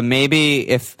 But maybe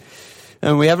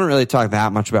and we haven't really talked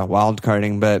that much about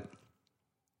wildcarding, but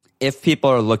if people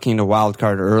are looking to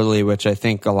wildcard early, which I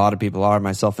think a lot of people are,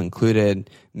 myself included,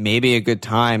 maybe a good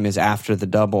time is after the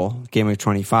double, Game Week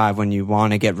 25, when you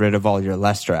want to get rid of all your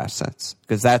Leicester assets.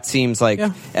 Because that seems like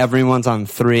everyone's on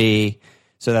 3,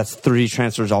 so that's 3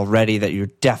 transfers already that you're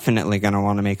definitely going to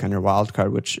want to make on your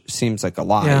wildcard, which seems like a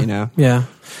lot, you know? Yeah.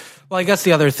 Well, I guess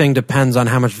the other thing depends on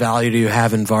how much value do you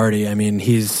have in Vardy. I mean,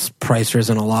 he's price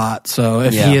risen a lot. So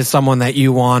if he is someone that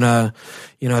you want to,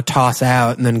 toss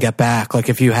out and then get back, like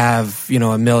if you have,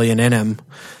 $1 million in him,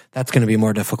 that's going to be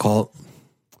more difficult.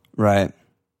 Right.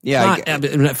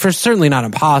 Yeah. For certainly not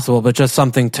impossible, but just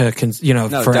something to,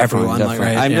 for everyone. Definitely. Like,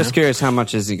 right? I'm just curious how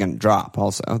much is he going to drop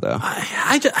also, though?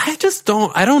 I just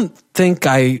don't think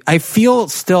I feel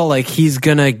still like he's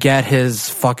going to get his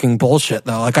fucking bullshit,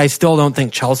 though. Like, I still don't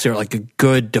think Chelsea are like a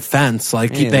good defense.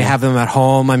 Like, they have them at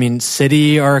home. I mean,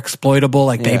 City are exploitable.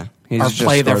 Like, they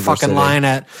play their fucking line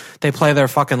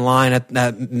at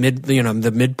that mid,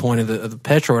 the midpoint of the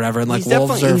pitch or whatever. And like,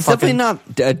 Wolves are definitely not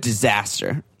a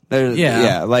disaster.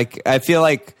 Like, I feel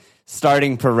like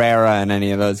starting Pereira in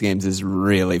any of those games is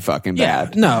really fucking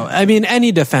bad. No, I mean,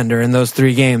 any defender in those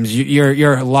 3 games,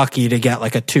 you're lucky to get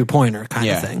like a 2-pointer kind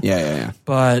of thing. Yeah.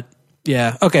 But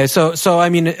Yeah. Okay. So I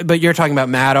mean, but you're talking about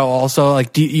Matto also.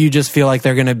 Like, do you just feel like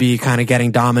they're going to be kind of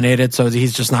getting dominated, so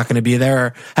he's just not going to be there,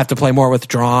 or have to play more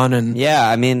withdrawn? And yeah,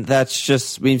 I mean, that's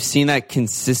just, we've seen that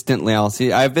consistently all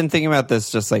season. I've been thinking about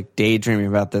this, just like daydreaming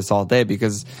about this all day,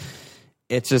 because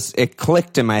it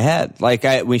clicked in my head. Like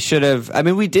we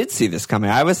did see this coming.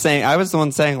 I was the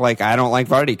one saying, like, I don't like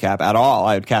Vardy cap at all.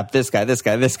 I would cap this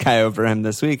guy over him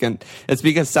this week. And it's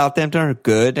because Southampton are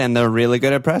good and they're really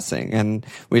good at pressing. And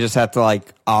we just have to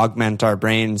like augment our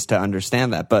brains to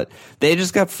understand that. But they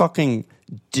just got fucking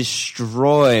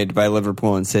destroyed by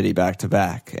Liverpool and City back to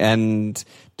back, and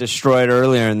destroyed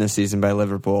earlier in the season by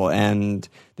Liverpool. And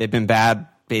they've been bad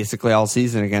basically all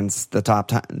season against the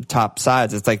top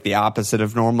sides. It's like the opposite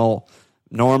of normal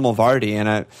Vardy, and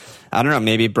I don't know,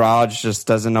 maybe Braj just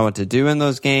doesn't know what to do in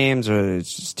those games, or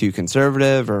it's just too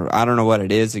conservative, or I don't know what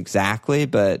it is exactly,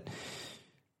 but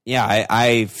yeah,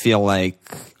 I feel like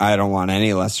I don't want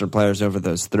any Leicester players over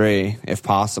those three if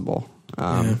possible.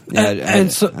 I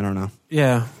don't know.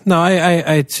 Yeah, no,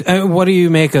 I what do you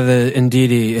make of the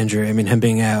Ndidi injury? I mean, him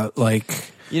being out, like,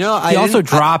 he also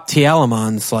dropped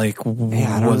Tielemans, like,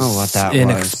 I don't know what that was.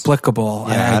 Inexplicable.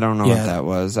 Yeah, I don't know what that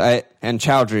was. And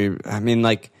Chowdhury, I mean,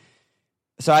 like,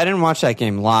 so I didn't watch that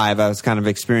game live. I was kind of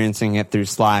experiencing it through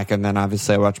Slack, and then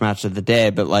obviously I watched Match of the Day,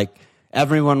 but like,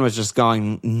 everyone was just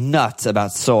going nuts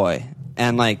about Soy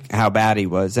and like how bad he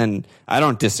was. And I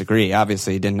don't disagree.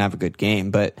 Obviously, he didn't have a good game,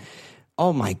 but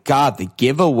oh my God, the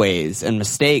giveaways and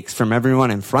mistakes from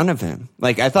everyone in front of him.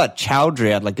 Like, I thought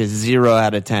Chowdhury had like a 0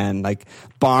 out of 10. Like,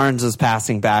 Barnes was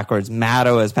passing backwards.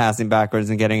 Matto was passing backwards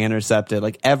and getting intercepted.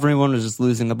 Like, everyone was just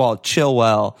losing the ball.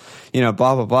 Chilwell, blah,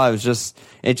 blah, blah. It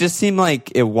just seemed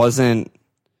like it wasn't,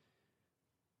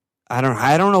 I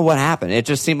don't know what happened. It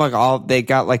just seemed like they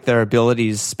got like their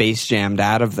abilities space jammed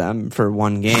out of them for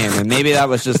one game. And maybe that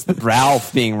was just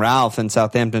Ralph being Ralph and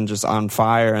Southampton just on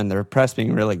fire and their press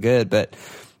being really good. But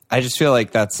I just feel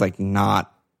like that's like not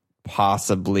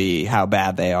possibly how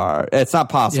bad they are. It's not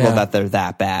possible that they're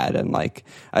that bad. And like,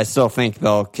 I still think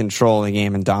they'll control the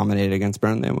game and dominate against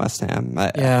Burnley and West Ham.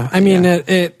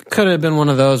 It could have been one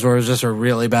of those where it was just a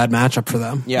really bad matchup for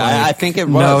them. Yeah, like, I think it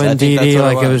was. No, indeed,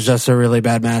 it was just a really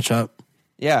bad matchup.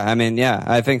 Yeah, I mean, yeah,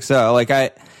 I think so. Like, I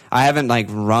haven't like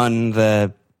run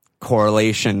the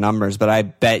correlation numbers, but I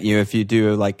bet you if you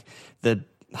do like the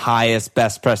highest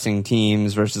best pressing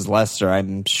teams versus Leicester,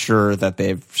 I'm sure that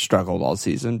they've struggled all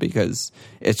season, because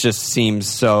it just seems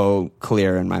so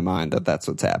clear in my mind that that's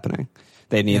what's happening.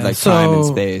 They need time and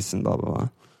space and blah, blah, blah.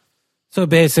 So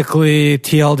basically,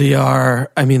 TLDR,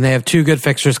 I mean, they have 2 good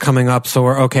fixtures coming up, so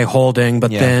we're okay holding,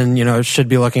 but then, should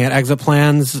be looking at exit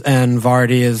plans, and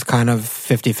Vardy is kind of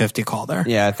 50-50 call there.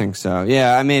 Yeah, I think so.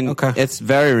 Yeah, I mean, It's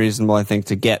very reasonable, I think,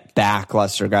 to get back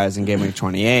Leicester guys in game week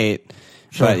 28.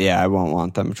 Sure. But yeah, I won't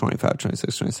want them 25,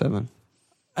 26, 27.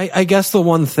 I guess the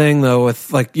one thing though with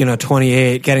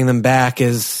 28, getting them back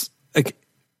is like,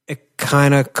 it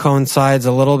kind of coincides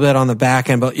a little bit on the back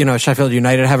end, but Sheffield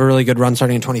United have a really good run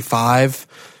starting in 25.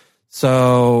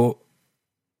 So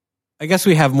I guess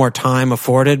we have more time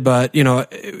afforded, but you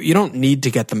don't need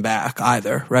to get them back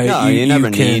either, right? No, you never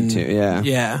need to, yeah.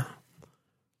 Yeah.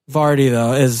 Vardy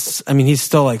though he's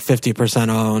still like 50%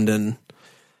 owned, and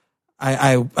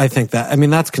I think that,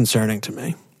 that's concerning to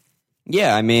me.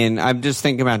 Yeah, I'm just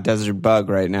thinking about Desert Bug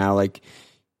right now. Like,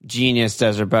 genius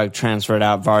Desert Bug transferred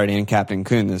out Vardy and Captain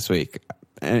Kuhn this week.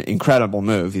 An incredible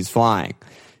move. He's flying.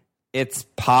 It's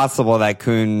possible that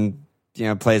Kuhn,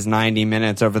 plays 90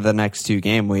 minutes over the next 2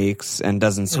 game weeks and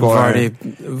doesn't score.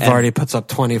 Vardy puts up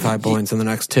 25 points in the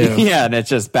next 2. Yeah, and it's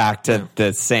just back to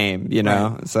the same,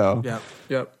 Right. So.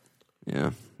 Yep.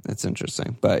 Yeah. That's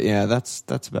interesting. But yeah, that's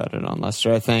about it on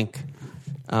Leicester, I think.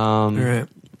 All right.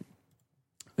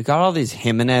 We got all these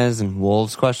Jimenez and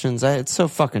Wolves questions. It's so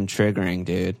fucking triggering,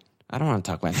 dude. I don't want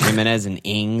to talk about Jimenez and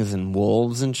Ings and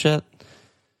Wolves and shit.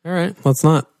 All right, let's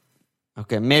not.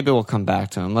 Okay, maybe we'll come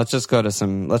back to them. Let's just do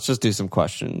some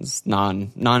questions,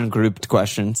 non-grouped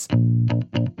questions.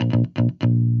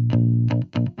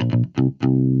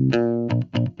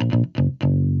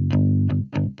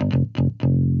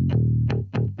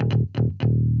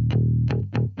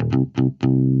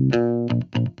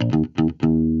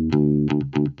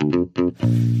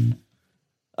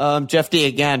 Jeff D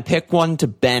again. Pick one to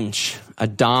bench: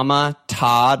 Adama,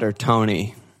 Todd, or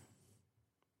Tony.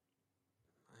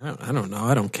 I don't know.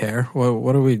 I don't care.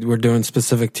 What are we're doing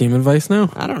specific team advice now?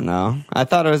 I don't know. I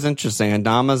thought it was interesting.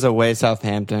 Adama's away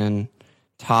Southampton.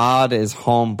 Todd is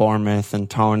home Bournemouth, and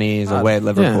Tony is away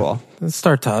Liverpool. Yeah. Let's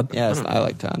start Todd. Yes, I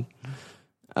like Todd.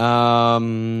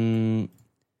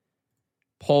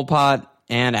 Pol Pot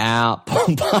and Al.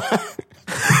 Pol Pot.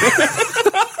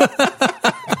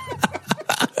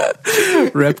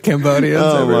 Rip Cambodians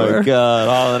Oh everywhere. my god,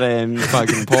 Holiday and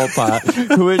fucking Pol Pot.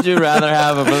 Who would you rather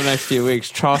have over the next few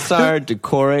weeks? Trossard,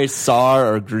 Decore,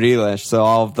 Sarr, or Grealish? So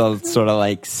all of the sort of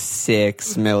like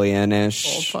 6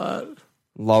 million-ish lower.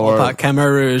 Pol Pot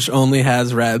Camerouge only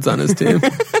has reds on his team.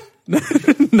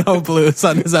 No blues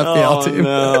on his FPL team.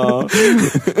 No.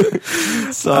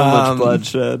 So much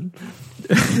bloodshed.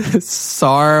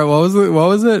 Sarr, what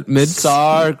was it?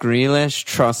 Sarr, Grealish,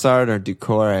 Trossard, or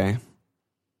Decore?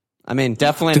 I mean,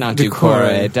 definitely not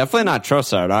Decore. Definitely not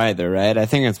Trossard either, right? I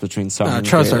think it's between Sarr and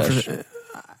Grealish.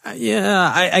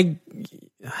 Yeah,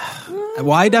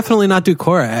 why definitely not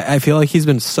Decore? I feel like he's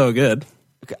been so good.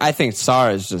 I think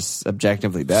Sarr is just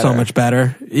objectively better. So much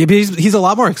better. He's a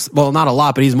lot more, well, not a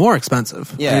lot, but he's more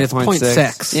expensive. Yeah, I mean, it's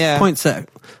 0.6. Yeah. 0.6.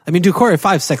 I mean, Decore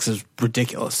 5.6 is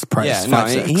ridiculous price. Yeah, no,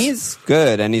 5.6. he's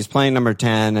good, and he's playing number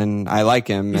 10, and I like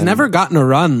him. He's never gotten a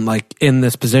run like in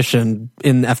this position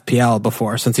in FPL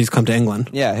before since he's come to England.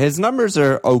 Yeah, his numbers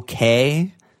are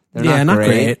okay. They're not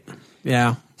great.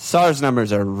 Yeah. Sarr's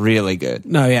numbers are really good.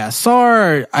 No, yeah.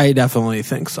 Sarr, I definitely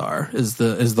think Sarr is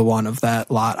the one of that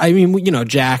lot. I mean, you know,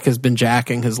 Jack has been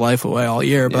jacking his life away all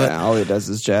year, but all he does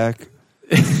is jack.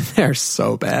 they're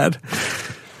so bad.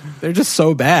 They're just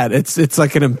so bad. It's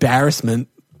like an embarrassment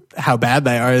how bad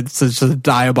they are. It's just a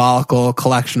diabolical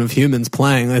collection of humans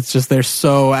playing. It's just they're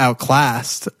so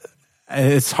outclassed.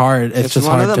 It's hard. It's just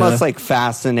one hard of the to, most like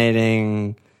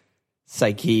fascinating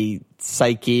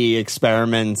psyche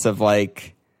experiments of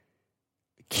like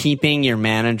keeping your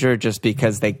manager just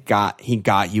because he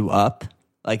got you up.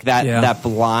 Like that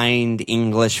blind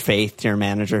English faith to your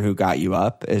manager who got you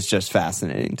up is just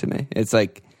fascinating to me. It's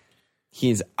like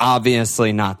he's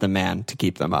obviously not the man to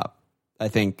keep them up. I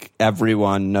think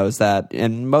everyone knows that,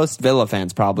 and most Villa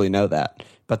fans probably know that,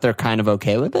 but they're kind of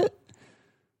okay with it.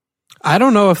 I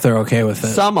don't know if they're okay with it.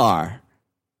 Some are.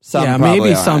 Some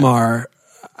maybe aren't. some are.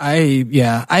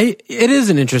 It is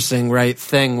an interesting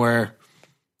thing where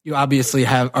you obviously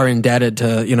are indebted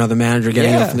to, you know, the manager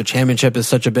getting up from the championship is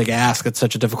such a big ask. It's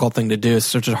such a difficult thing to do. It's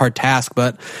such a hard task,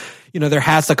 but you know, there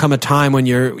has to come a time when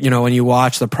when you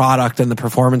watch the product and the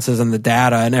performances and the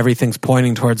data and everything's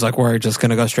pointing towards like, we're just going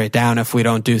to go straight down if we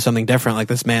don't do something different. Like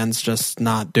this man's just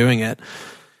not doing it.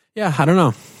 Yeah. I don't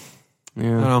know. Yeah. I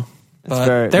don't know. But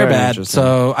very, they're very bad.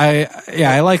 So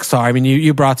I like Sarr. I mean,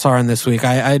 you brought Sarr in this week.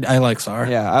 I like Sarr.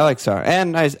 Yeah, I like Sarr.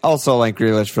 And I also like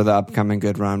Grealish for the upcoming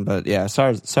good run. But yeah,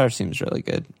 Sarr seems really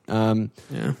good.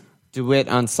 DeWitt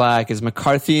on Slack, is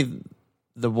McCarthy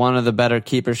the one of the better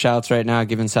keeper shouts right now,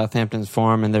 given Southampton's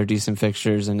form and their decent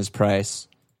fixtures and his price?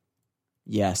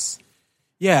 Yes.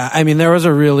 Yeah, I mean, there was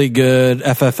a really good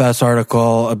FFS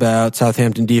article about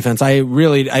Southampton defense. I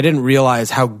didn't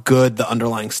realize how good the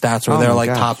underlying stats were. They're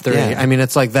like top 3. Yeah. I mean,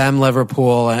 it's like them,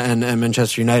 Liverpool, and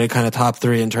Manchester United kind of top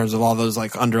 3 in terms of all those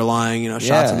like underlying, you know,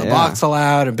 shots in the box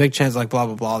allowed and big chance, like blah,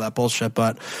 blah, blah, all that bullshit.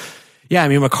 But yeah, I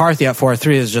mean, McCarthy at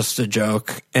 4-3 is just a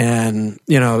joke. And,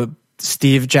 you know,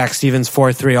 Jack Stevens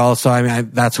 4-3 also. I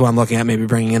mean, that's who I'm looking at maybe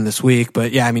bringing in this week.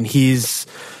 But yeah, I mean,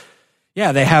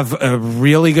 they have a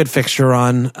really good fixture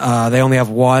run. They only have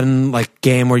one like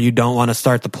game where you don't want to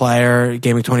start the player,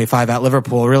 game week 25 at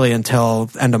Liverpool, really until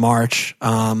end of March.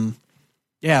 It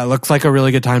looks like a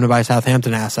really good time to buy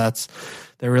Southampton assets.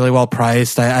 They're really well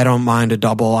priced. I don't mind a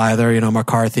double either, you know,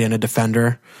 McCarthy and a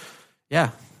defender.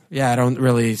 Yeah, I don't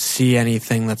really see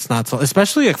anything that's not so,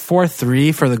 especially like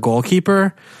 4-3 for the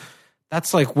goalkeeper.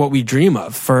 That's like what we dream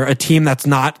of for a team that's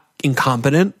not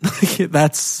incompetent.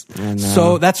 That's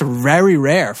very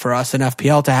rare for us in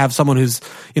FPL to have someone who's,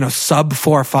 you know, sub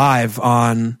 4-5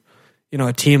 on, you know,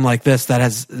 a team like this that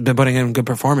has been putting in good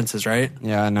performances, right?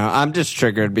 Yeah, no, I'm just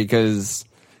triggered because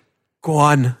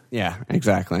Gun. Yeah,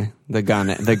 exactly. The gun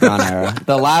era.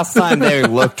 The last time they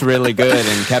looked really good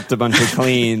and kept a bunch of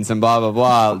cleans and blah blah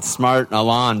blah. Smart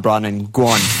Alon brought in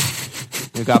Gun.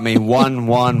 Who got me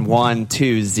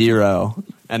 1-1-1-2-0.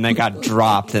 And they got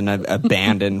dropped and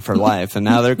abandoned for life. And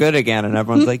now they're good again. And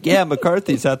everyone's like, yeah,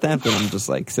 McCarthy, Southampton. I'm just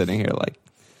like sitting here like,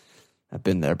 I've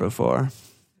been there before.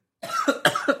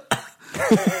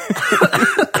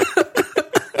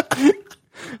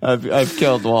 I've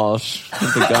killed Walsh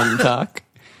with the gun talk.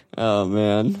 Oh,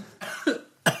 man.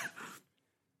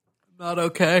 Not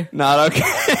okay.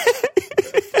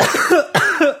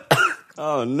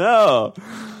 Oh, no.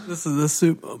 This is the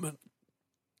soup moment.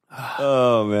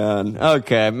 Oh, man.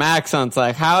 Okay, Max on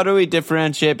Slack. How do we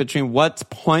differentiate between what's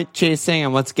point chasing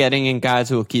and what's getting in guys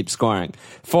who will keep scoring?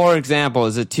 For example,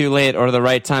 is it too late or the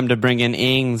right time to bring in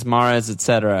Ings, Mahrez,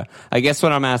 etc.? I guess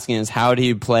what I'm asking is, how do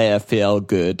you play FPL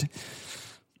good?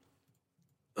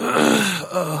 You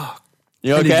okay?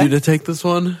 I need you to take this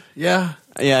one. Yeah.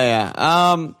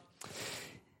 Yeah.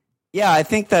 Yeah, I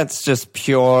think that's just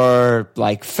pure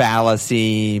like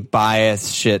fallacy,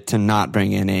 bias shit to not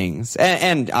bring in Ings.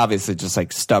 And obviously just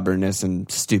like stubbornness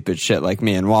and stupid shit like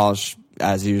me and Walsh,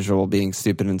 as usual, being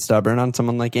stupid and stubborn on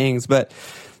someone like Ings. But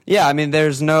yeah, I mean,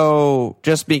 there's no,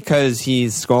 just because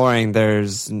he's scoring,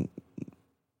 there's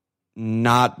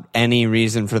not any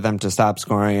reason for them to stop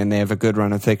scoring, and they have a good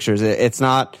run of fixtures. It's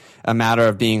not a matter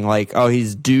of being like, oh,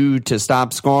 he's due to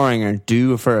stop scoring or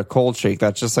due for a cold streak.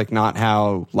 That's just like not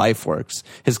how life works.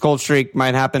 His cold streak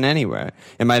might happen anywhere.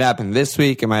 It might happen this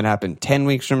week. It might happen 10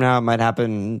 weeks from now. It might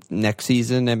happen next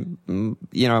season. And,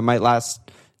 you know, it might last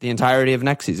the entirety of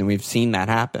next season. We've seen that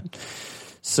happen.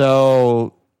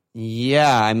 So,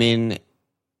 yeah, I mean,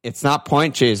 it's not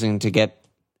point chasing to get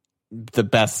the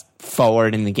best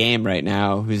forward in the game right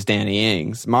now, who's Danny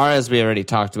Ings. Mahrez, we already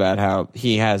talked about how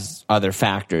he has other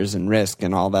factors and risk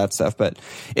and all that stuff, but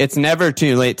it's never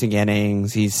too late to get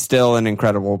Ings. He's still an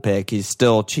incredible pick. He's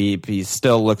still cheap. He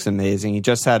still looks amazing. He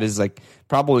just had his like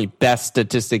probably best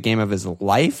statistic game of his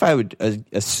life. I would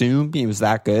assume he was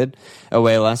that good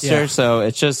away Leicester. Yeah. So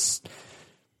it's just,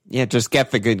 yeah, just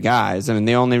get the good guys. I mean,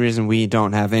 the only reason we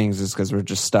don't have Ings is because we're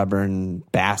just stubborn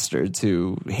bastards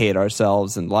who hate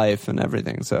ourselves and life and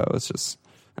everything. So it's just,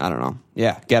 I don't know.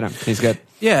 Yeah, get him. He's good.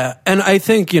 Yeah, and I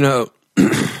think, you know,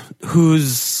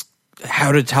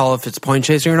 how to tell if it's point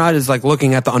chasing or not is like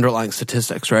looking at the underlying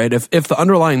statistics, right? If the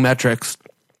underlying metrics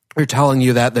are telling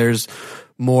you that there's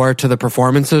more to the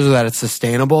performances or that it's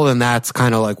sustainable, then that's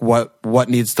kind of like what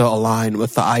needs to align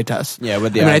with the eye test. Yeah,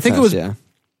 with the eye test, yeah.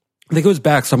 I think it was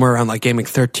back somewhere around like game week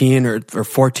 13 or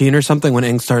 14 or something when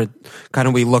Ings started, kind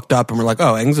of we looked up and we're like,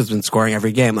 oh, Ings has been scoring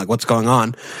every game. Like, what's going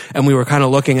on? And we were kind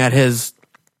of looking at his,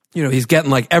 you know, he's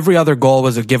getting like every other goal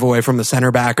was a giveaway from the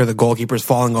center back or the goalkeeper's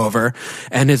falling over.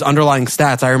 And his underlying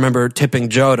stats, I remember tipping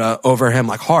Jota over him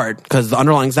like hard because the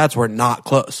underlying stats were not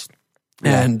close.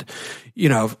 Yeah. And, you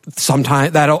know,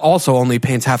 sometimes that also only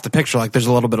paints half the picture. Like, there's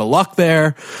a little bit of luck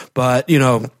there, but, you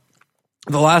know,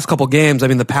 the last couple games, I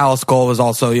mean, the Palace goal was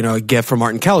also, you know, a gift from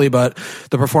Martin Kelly, but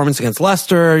the performance against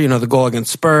Leicester, you know, the goal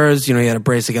against Spurs, you know, he had a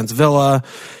brace against Villa.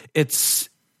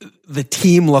 The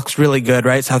team looks really good,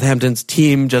 right? Southampton's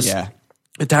team just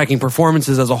attacking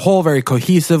performances as a whole, very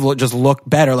cohesive, just look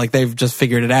better, like they've just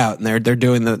figured it out and they're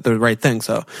doing the right thing.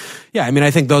 So, yeah, I mean, I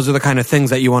think those are the kind of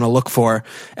things that you want to look for,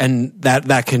 and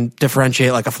that can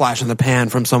differentiate like a flash in the pan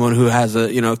from someone who has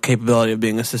a, you know, capability of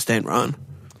being a sustained run.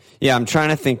 Yeah, I'm trying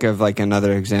to think of like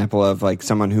another example of like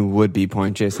someone who would be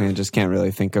point chasing. I just can't really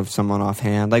think of someone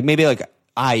offhand. Like maybe like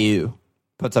Ayew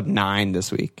puts up 9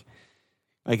 this week.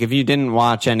 Like if you didn't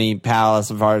watch any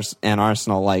Palace and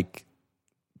Arsenal, like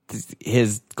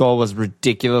his goal was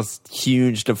ridiculous,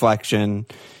 huge deflection.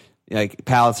 Like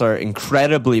Palace are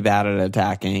incredibly bad at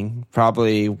attacking,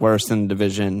 probably worse in the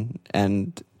division,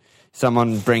 and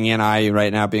someone bringing in Ayew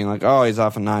right now being like, oh, he's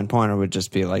off a 9-pointer would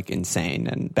just be like insane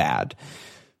and bad.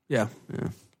 Yeah.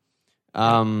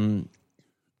 Gilfy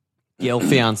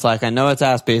on Slack. I know it's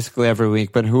asked basically every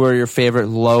week, but who are your favorite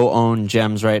low-owned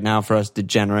gems right now for us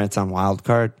degenerates on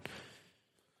Wildcard?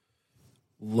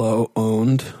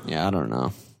 Low-owned? Yeah, I don't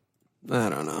know.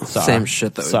 Sorry. Same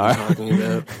shit that we've been talking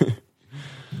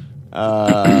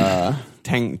about.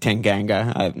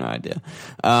 Tanganga. I have no idea.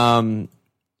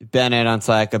 Bennett on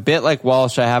Slack. A bit like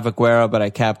Walsh, I have Aguero, but I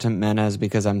capped Jimenez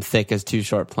because I'm thick as 2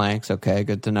 short planks. Okay,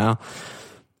 good to know.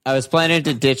 I was planning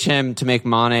to ditch him to make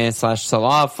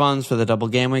Mane/Salah funds for the double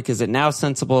game week. Is it now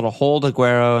sensible to hold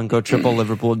Aguero and go triple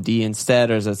Liverpool D instead,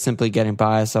 or is it simply getting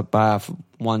biased up by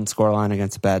one scoreline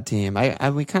against a bad team?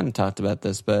 We kind of talked about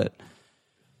this, but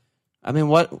I mean,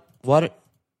 what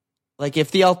like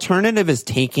if the alternative is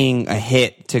taking a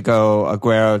hit to go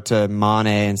Aguero to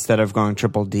Mane instead of going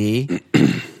triple D,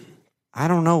 I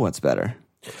don't know what's better.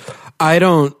 I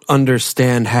don't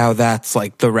understand how that's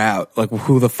like the route. Like,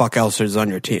 who the fuck else is on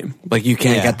your team? Like, you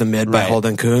can't get the mid by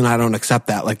holding Kuhn. I don't accept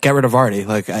that. Like, get rid of Vardy.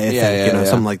 Like, I think,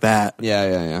 something like that.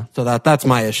 Yeah. So that's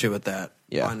my issue with that.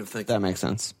 Yeah, line of thinking. That makes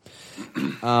sense.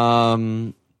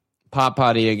 Pot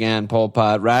Potty again, Pol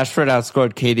Pot. Rashford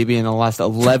outscored KDB in the last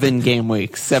 11 game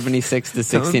weeks,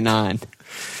 76-69.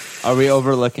 Are we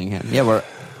overlooking him? Yeah, we're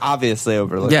obviously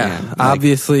overlooking him. Yeah,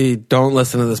 obviously don't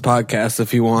listen to this podcast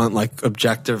if you want like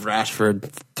objective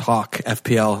Rashford talk,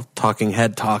 FPL talking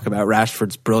head talk about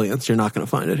Rashford's brilliance. You're not going to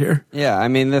find it here. Yeah, I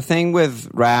mean, the thing with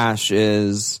Rash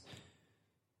is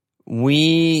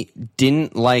we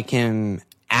didn't like him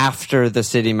after the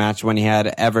City match when he had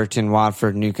Everton,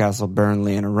 Watford, Newcastle,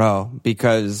 Burnley in a row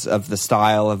because of the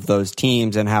style of those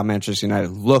teams and how Manchester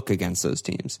United look against those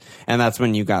teams. And that's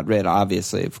when you got rid,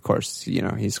 obviously, of course, you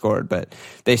know, he scored, but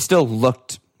they still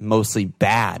looked mostly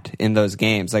bad in those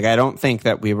games. Like, I don't think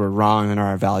that we were wrong in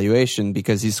our evaluation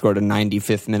because he scored a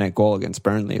 95th minute goal against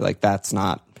Burnley. Like, that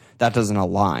doesn't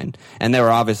align. And they were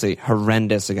obviously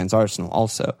horrendous against Arsenal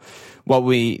also. What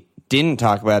we didn't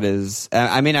talk about is,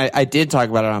 I did talk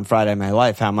about it on Friday Night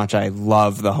Live, how much I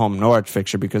love the home Norwich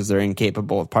fixture because they're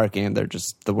incapable of parking and they're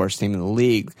just the worst team in the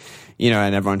league,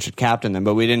 and everyone should captain them.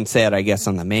 But we didn't say it, I guess,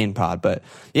 on the main pod. But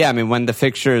yeah, I mean, when the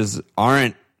fixtures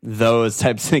aren't those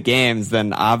types of games,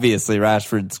 then obviously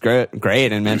Rashford's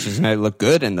great and Manchester United look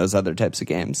good in those other types of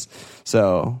games.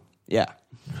 So, yeah.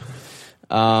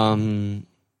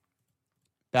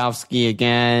 Bowski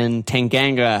again.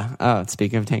 Tanganga. Oh,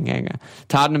 speaking of Tanganga.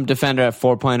 Tottenham defender at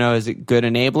 4.0. Is it good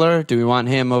enabler? Do we want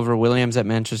him over Williams at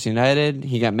Manchester United?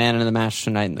 He got man of the match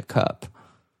tonight in the Cup.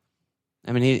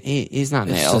 I mean, he's not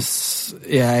nailed.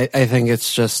 I think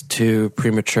it's just too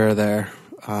premature there.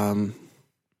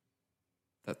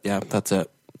 That's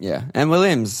it. Yeah, and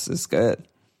Williams is good.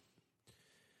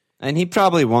 And he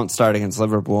probably won't start against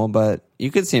Liverpool, but you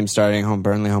could see him starting home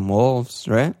Burnley, home Wolves,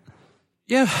 right?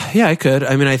 Yeah, I could.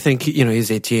 I mean, I think,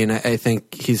 he's 18. I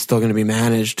think he's still going to be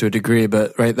managed to a degree,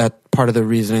 but right, that part of the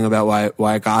reasoning about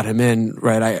why I got him in,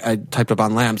 right, I typed up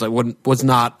on Lambs. Would it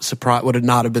not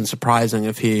have been surprising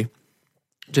if he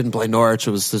didn't play Norwich.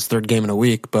 It was his third game in a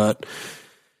week, but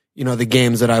the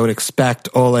games that I would expect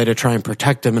Ole to try and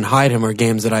protect him and hide him are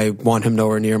games that I want him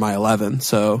nowhere near my 11.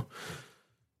 So,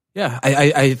 yeah,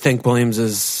 I think Williams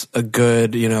is a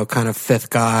good, kind of fifth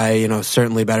guy,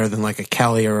 certainly better than like a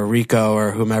Kelly or a Rico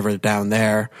or whomever down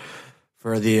there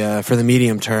for the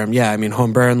medium term. Yeah, I mean,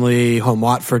 home Burnley, home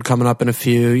Watford coming up in a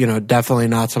few, definitely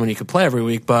not someone you could play every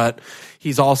week, but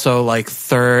he's also like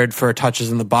third for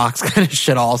touches in the box kind of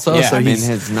shit also. Yeah, so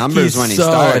his numbers when he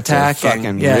starts are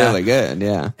fucking really good,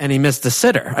 yeah. And he missed the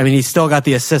sitter. I mean, he still got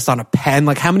the assist on a pen.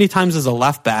 Like, how many times does a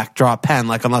left back draw a pen?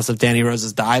 Like, unless if Danny Rose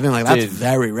is diving, like that's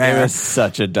very rare. It was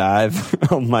such a dive.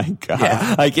 Oh my God.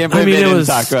 Yeah. I can't believe they didn't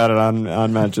talk about it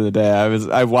on Match of the Day.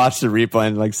 I watched the replay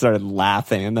and like started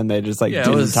laughing and then they just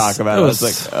didn't talk about it. I was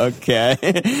like, okay.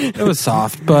 It was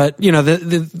soft, but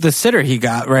the sitter he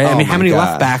got, right? I mean, how many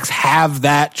left backs have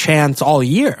that chance all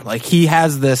year? Like, he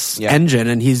has this engine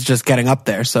and he's just getting up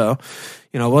there. So,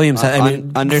 Williams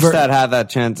Understat had that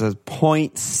chance as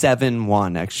 0.71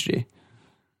 XG.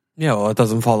 Yeah, well, it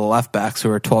doesn't follow left backs who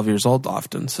are 12 years old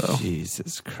often. So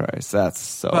Jesus Christ, that's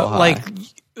so high.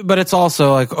 But it's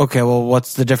also like, okay, well,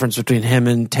 what's the difference between him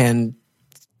and Tan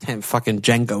fucking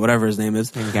Jenko, whatever his name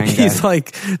is? He's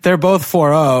like, they're both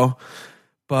 4-0,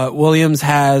 but Williams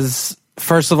has,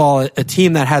 first of all, a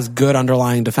team that has good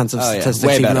underlying defensive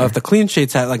statistics, even though if the clean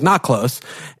sheets had not close.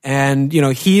 And,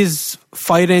 he's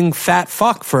fighting fat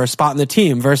fuck for a spot in the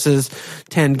team versus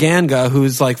Tanganga,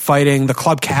 who's like fighting the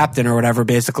club captain or whatever,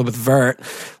 basically with Vert,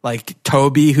 like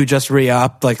Toby, who just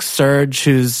re-upped, like Serge,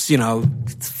 who's,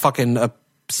 fucking a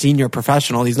senior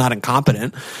professional. He's not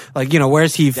incompetent. Like,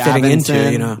 where's he fitting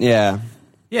into, Yeah.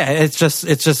 Yeah, it's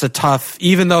just a tough,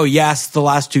 even though, yes, the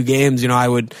last two games, I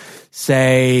would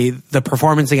say the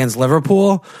performance against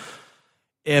Liverpool,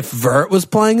 if Vert was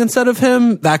playing instead of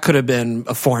him, that could have been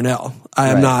a 4-0.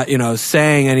 I'm not,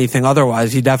 saying anything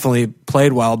otherwise. He definitely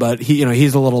played well, but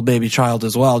he's a little baby child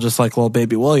as well, just like little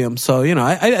baby Williams. So,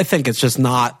 I think it's just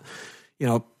not,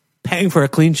 paying for a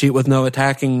clean sheet with no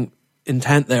attacking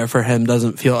intent there for him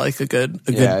doesn't feel like a good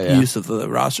use of the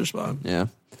roster spot. Yeah.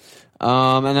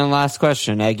 And then last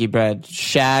question, Eggy Bread.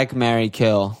 Shag, marry,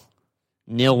 kill.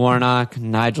 Neil Warnock,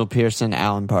 Nigel Pearson,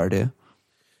 Alan Pardew.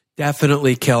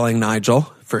 Definitely killing Nigel,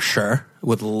 for sure.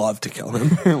 Would love to kill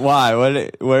him. Why?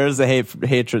 Where does the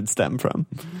hatred stem from?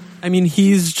 I mean,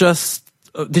 he's just...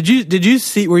 Did you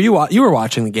see... you were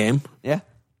watching the game? Yeah.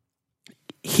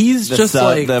 He's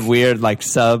the weird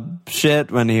sub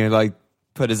shit when he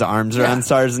put his arms around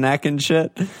Sar's neck and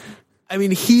shit. I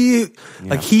mean, he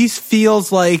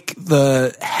feels like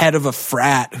the head of a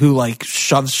frat who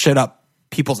shoves shit up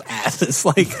people's asses.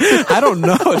 I don't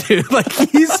know, dude.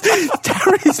 He's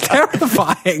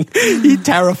terrifying. He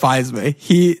terrifies me.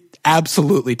 He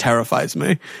absolutely terrifies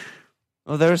me.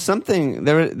 Well, there's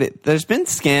been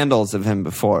scandals of him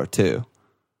before too.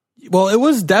 Well, it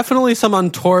was definitely some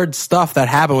untoward stuff that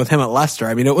happened with him at Leicester.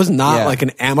 I mean, it was not an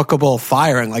amicable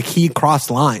firing. He crossed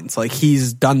lines.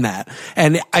 He's done that.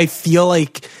 And I feel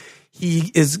like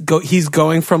he's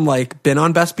going from been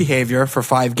on best behavior for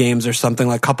 5 games or something,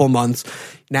 couple months.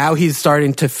 Now he's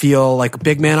starting to feel like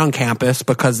big man on campus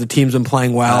because the team's been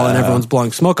playing well and everyone's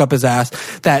blowing smoke up his ass.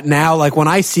 That now, when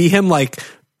I see him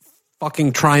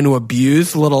fucking trying to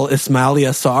abuse little Ismail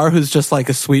Assar, who's just like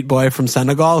a sweet boy from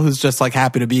Senegal, who's just like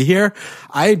happy to be here.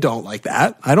 I don't like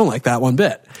that. I don't like that one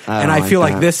bit. And I feel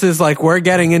like this is like, we're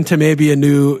getting into maybe a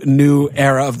new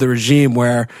era of the regime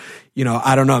where, you know,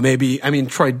 I don't know, maybe, I mean,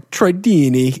 Troy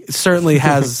Deeney certainly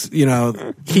has, you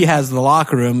know, he has the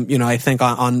locker room, you know, I think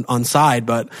on side,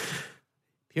 but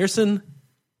Pearson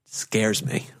scares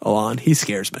me, Alon. He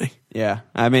scares me. Yeah.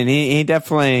 I mean, he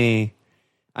definitely,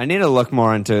 I need to look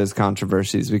more into his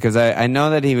controversies because I know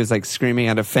that he was like screaming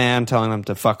at a fan, telling them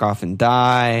to fuck off and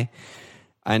die.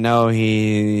 I know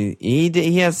he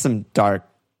has some dark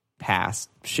past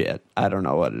shit. I don't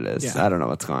know what it is. Yeah. I don't know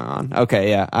what's going on. Okay,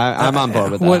 yeah, I'm on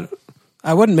board with that.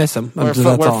 I wouldn't miss him. We're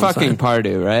fucking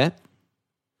Pardue, right?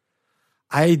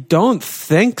 I don't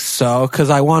think so, because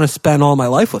I want to spend all my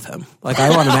life with him. Like, I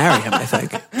want to marry him, I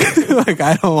think. Like,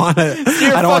 I don't want to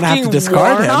have to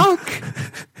discard him.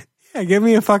 Yeah, give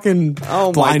me a fucking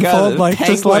blindfold. Like,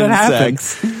 just let it happen.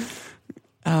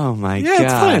 Oh my god! Yeah,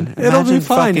 it's fine. It'll be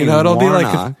fine. You know, it'll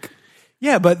Warnock. be like.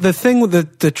 Yeah, but the thing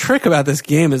with the trick about this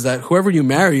game is that whoever you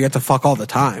marry, you get to fuck all the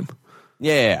time.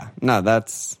 Yeah. No,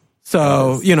 that's.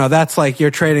 So, you know, that's like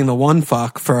you're trading the one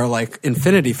fuck for like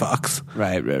infinity fucks.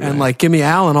 Right. And like, give me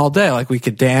Alan all day. Like, we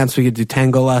could dance, we could do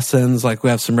tango lessons. Like, we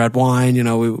have some red wine. You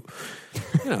know,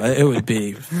 it would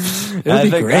be great.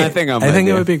 I think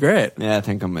it would be great. Yeah, I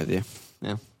think I'm with you.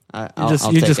 Yeah.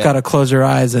 You just got to close your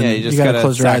eyes and you got to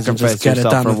close your eyes and just get it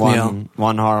done with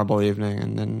one horrible evening,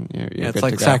 and then you're it's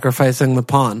like sacrificing the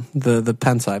pawn, the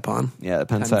Pensai pawn. Yeah, the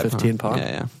Pensai 15 pawn.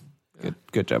 Yeah.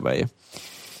 Good job by you.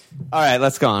 All right,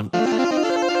 let's go on.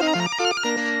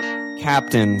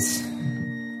 Captains.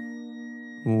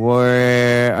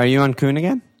 Are you on Kuhn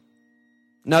again?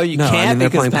 No, you can't. I mean, they're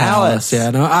playing Palace. Yeah,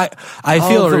 no, I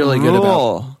feel really good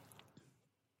about.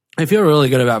 I feel really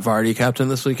good about Vardy captain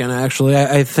this weekend. Actually,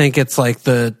 I think it's like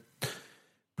the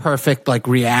perfect like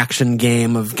reaction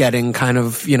game of getting kind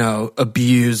of, you know,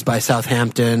 abused by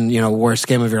Southampton. You know, worst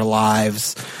game of your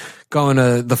lives. Going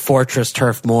to the Fortress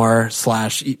Turf Moor /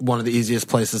 one of the easiest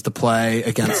places to play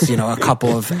against, you know, a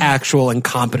couple of actual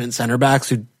incompetent center backs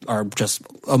who are just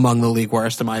among the league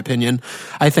worst, in my opinion.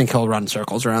 I think he'll run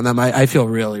circles around them. I feel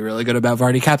really, really good about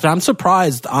Vardy captain. I'm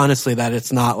surprised, honestly, that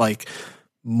it's not like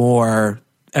more.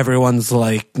 Everyone's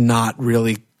like not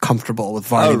really comfortable with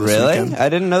Vardy. Oh, really? Weekend. I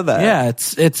didn't know that. Yeah,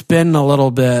 it's been a little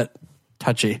bit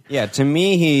touchy. Yeah, to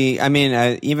me,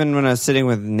 even when I was sitting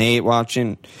with Nate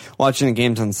watching the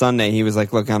games on Sunday, he was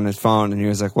like looking on his phone and he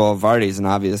was like, well, Vardy's an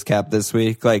obvious cap this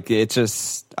week. Like, it's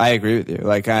just, I agree with you.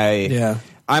 Like,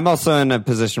 I'm also in a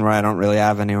position where I don't really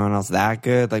have anyone else that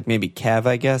good. Like, maybe Kev,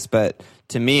 I guess, but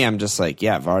to me, I'm just like,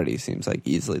 yeah, Vardy seems like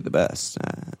easily the best.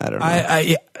 I don't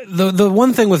know. The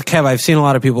one thing with Kev, I've seen a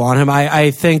lot of people on him. I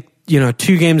think, you know,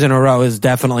 2 games in a row is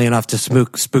definitely enough to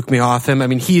spook me off him. I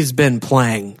mean, he's been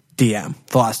playing DM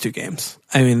the last 2 games.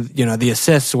 I mean, you know, the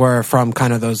assists were from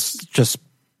kind of those just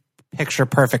picture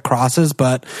perfect crosses,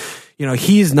 but you know,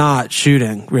 he's not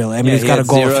shooting really. I mean, he's got a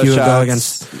goal a few ago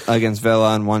against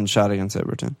Villa and 1 shot against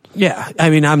Everton. Yeah, I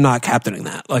mean, I'm not captaining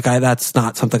that. Like, that's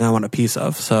not something I want a piece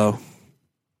of. So.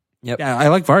 Yep. Yeah, I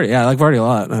like Vardy. Yeah, I like Vardy a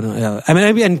lot. I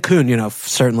mean, and Kuhn, you know,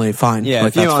 certainly fine. Yeah,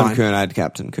 like, if you own Kuhn, I'd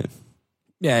captain Kuhn.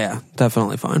 Yeah,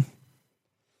 definitely fine.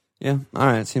 Yeah, all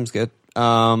right, seems good.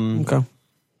 Okay.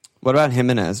 What about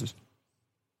Jimenez?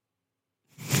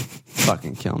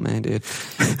 Fucking kill me, dude.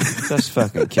 Just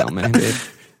fucking kill me, dude.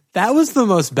 That was the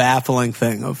most baffling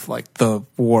thing of like the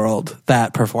world,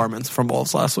 that performance from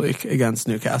Wolves last week against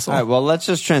Newcastle. All right, well, let's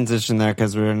just transition there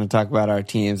because we're going to talk about our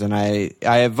teams. And I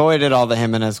avoided all the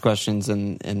Jimenez questions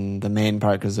in the main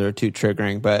part because they're too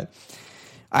triggering. But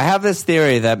I have this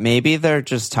theory that maybe they're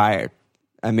just tired.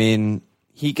 I mean,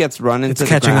 he gets run into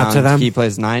the ground. Up to them. He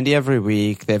plays 90 every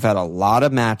week. They've had a lot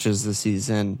of matches this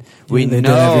season. We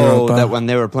know that when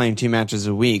they were playing 2 matches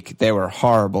a week, they were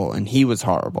horrible, and he was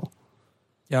horrible.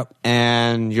 Yep.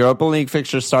 And Europa League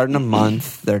fixtures start in a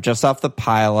month. They're just off the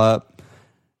pile-up.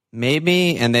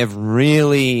 Maybe, and they have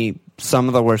really some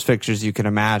of the worst fixtures you can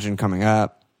imagine coming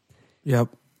up. Yep.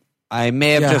 I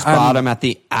may have just bought him at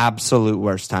the absolute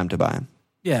worst time to buy him.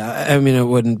 Yeah, I mean, it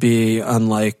wouldn't be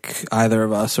unlike either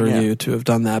of us or you to have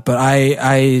done that, but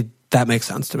I that makes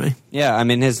sense to me. Yeah, I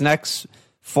mean, his next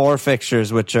 4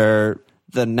 fixtures, which are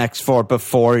the next 4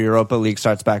 before Europa League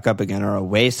starts back up again, are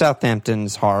away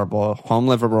Southampton's horrible, home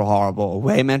Liverpool horrible,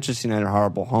 away Manchester United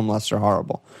horrible, home Leicester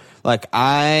horrible. Like,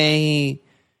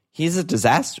 he's a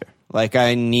disaster. Like,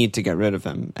 I need to get rid of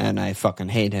him, and I fucking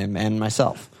hate him and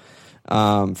myself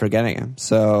for getting him.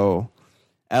 So,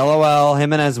 LOL,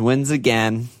 Jimenez wins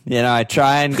again. You know, I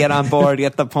try and get on board,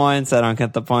 get the points. I don't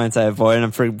get the points. I avoid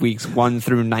him for weeks 1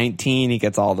 through 19. He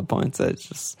gets all the points. It's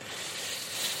just,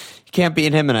 you can't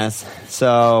beat Jimenez.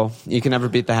 So you can never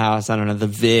beat the house. I don't know. The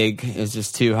VIG is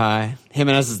just too high.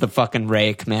 Jimenez is the fucking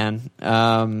rake, man.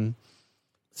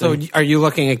 So are you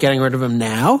looking at getting rid of him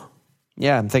now?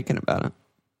 Yeah, I'm thinking about it.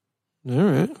 All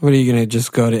right. What are you going to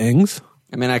just go to Ings?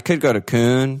 I mean, I could go to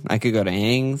Kuhn. I could go to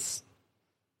Ings.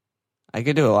 I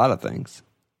could do a lot of things.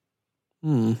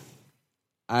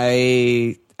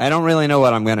 I don't really know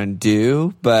what I'm going to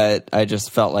do, but I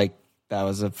just felt like that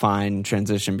was a fine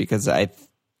transition because I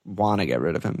want to get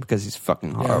rid of him because he's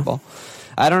fucking horrible.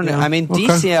 Yeah. I don't know. I mean, okay.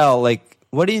 DCL, like,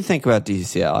 what do you think about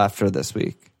DCL after this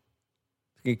week?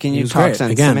 Can you talk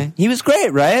sense to me? He was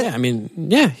great, right? Yeah, I mean,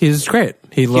 yeah, he was great.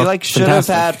 He looked should have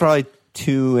had probably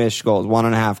 2-ish goals,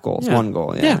 1.5 goals, 1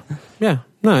 goal. Yeah.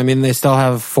 No, I mean, they still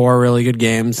have 4 really good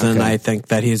games, and I think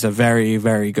that he's a very,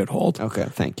 very good hold. Okay,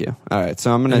 thank you. All right,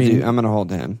 so I'm gonna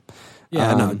hold him.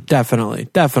 Yeah, no, definitely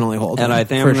hold him. And I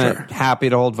think I'm happy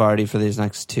to hold Vardy for these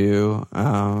next 2.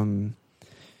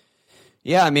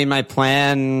 Yeah, I mean, my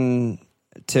plan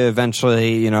to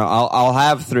eventually, you know, I'll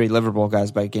have 3 Liverpool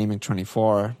guys by Gaming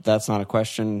 24. That's not a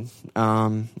question.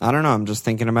 I don't know. I'm just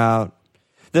thinking about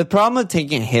the problem with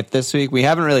taking a hit this week. We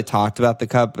haven't really talked about the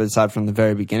cup aside from the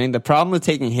very beginning. The problem with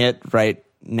taking a hit right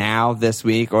now this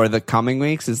week or the coming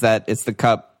weeks is that it's the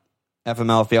cup,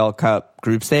 FMLFL Cup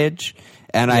group stage,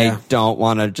 and I don't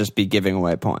want to just be giving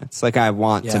away points. Like, I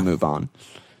want to move on.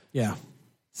 Yeah.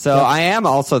 So I am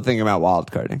also thinking about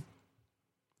wildcarding.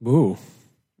 Ooh.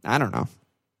 I don't know.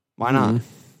 Why not?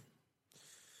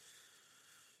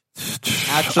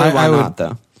 Actually, why not,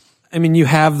 though? I mean, you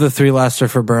have the 3 Leicester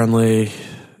for Burnley.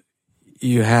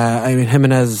 You have, I mean,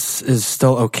 Jimenez is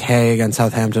still okay against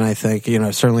Southampton, I think. You know,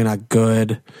 certainly not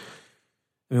good.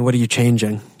 I mean, what are you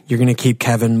changing? You're going to keep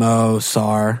Kevin, Mo,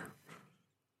 Sarr.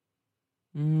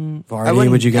 Vardy,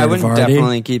 would you get Vardy? I wouldn't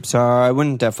definitely keep Sarr. I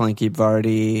wouldn't definitely keep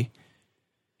Vardy.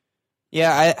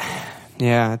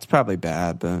 Yeah, it's probably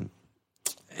bad, but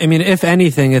I mean, if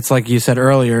anything, it's like you said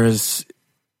earlier, is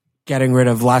getting rid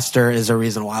of Leicester is a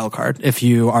reason wild card if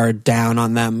you are down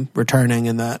on them returning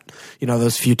in that, you know,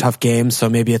 those few tough games. So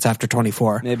maybe it's after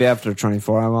 24. Maybe after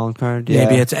 24 I wild card. Yeah.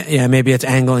 Maybe it's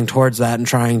angling towards that and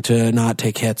trying to not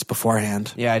take hits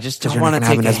beforehand. Yeah, I just don't want to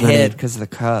take a hit because of the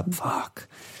cup. Fuck.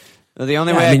 The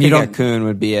only way I could get Kuhn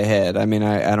would be a hit. I mean,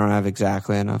 I don't have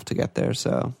exactly enough to get there,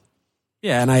 so.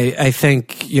 Yeah, and I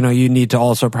think, you know, you need to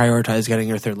also prioritize getting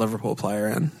your 3rd Liverpool player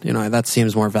in. You know, that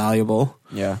seems more valuable.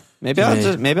 Yeah. Maybe I'll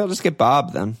just get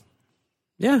Bob then.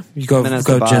 Yeah, you go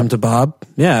Jim to Bob.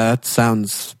 Yeah, that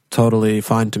sounds totally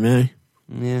fine to me.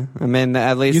 Yeah, I mean,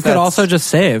 at least you could also just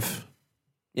save.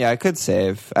 Yeah, I could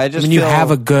save. You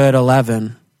have a good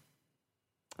 11.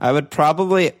 I would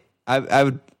probably.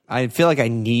 I feel like I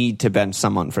need to bench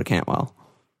someone for Cantwell.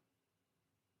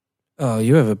 Oh,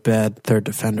 you have a bad 3rd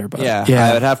defender, but yeah,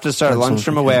 I would have to start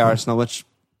Lundstrom away Arsenal, which,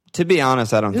 to be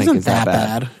honest, I don't think is that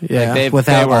bad. Yeah, like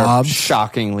without they were Obbs,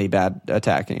 shockingly bad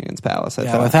attacking against Palace. I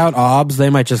thought. Without Obbs, they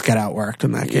might just get outworked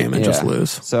in that game and just lose.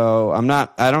 So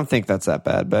I don't think that's that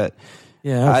bad, but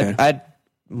I'd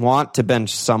want to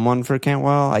bench someone for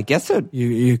Cantwell. I guess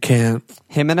you can't.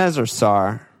 Jimenez or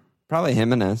Sarr? Probably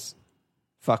Jimenez.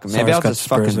 Fuck him. Maybe I'll just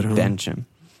fucking bench him.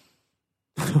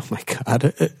 Oh my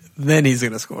god! Then he's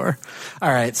gonna score. All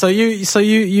right, so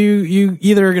you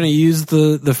either are gonna use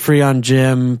the free on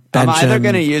Jim. Bench I'm either him,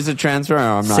 gonna use a transfer or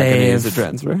I'm not gonna use a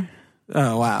transfer.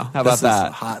 Oh wow! How about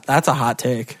that? That's a hot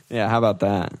take. Yeah, how about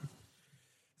that?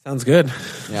 Sounds good.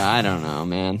 Yeah, I don't know,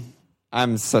 man.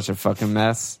 I'm such a fucking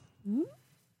mess.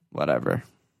 Whatever.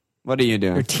 What are you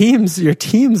doing? Your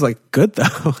team's like good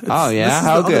though. Oh yeah,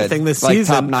 how good? Thing this like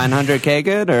season. Top 900K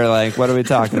good, or like what are we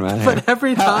talking about here? But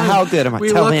every time, how good am I?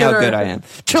 Tell me how good I am.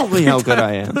 Tell me how good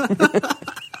I am.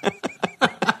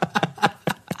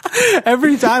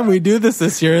 Every time we do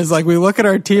this year is like we look at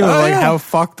our team and like how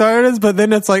fucked it is, but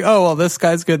then it's like, oh well, this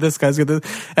guy's good,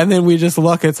 and then we just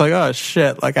look. It's like, oh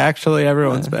shit, like actually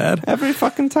everyone's bad every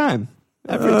fucking time.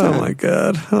 Oh my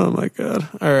god.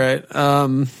 All right.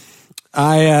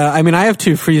 I mean, I have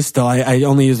 2 frees still. I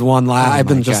only use 1 last. I've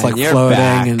been just like floating,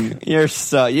 and you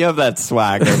have that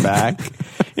swagger back.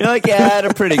 You're like, yeah, I had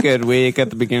a pretty good week at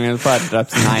the beginning of the pod. Up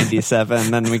to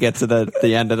 97. Then we get to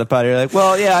the end of the pod. You're like,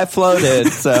 well, yeah, I floated.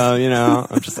 So, you know,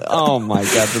 I'm just, oh my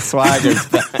God, the swagger's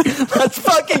back. Let's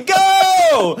fucking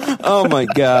go. Oh my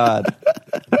God.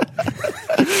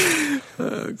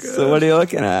 So what are you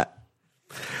looking at?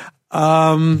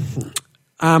 I'm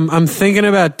thinking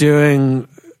about doing,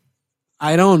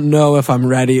 I don't know if I'm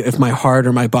ready, if my heart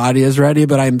or my body is ready,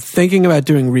 but I'm thinking about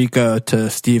doing Rico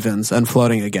to Stevens and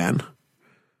floating again.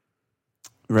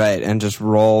 Right, and just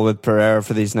roll with Pereira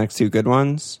for these next two good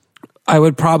ones? I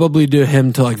would probably do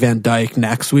him to like Van Dijk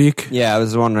next week. Yeah, I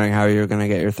was wondering how you were going to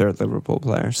get your third Liverpool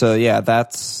player. So yeah,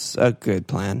 that's a good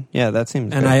plan. Yeah, that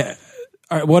seems and good.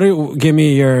 All right, give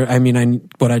me your,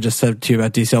 what I just said to you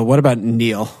about DCL. What about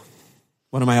Neil?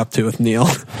 What am I up to with Neil?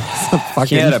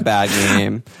 He had a bad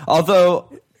game.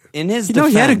 Although, in his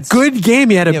defense... he had a good game.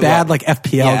 He had a bad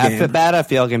FPL game. A bad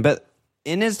FPL game. But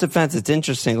in his defense, it's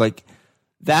interesting. Like,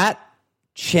 that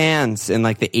chance in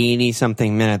the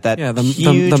 80-something minute, that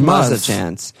huge Muzza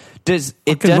chance,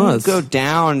 it doesn't go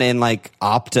down in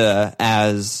Opta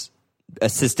as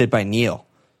assisted by Neil.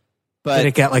 But did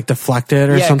it get deflected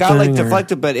or something? Yeah, it got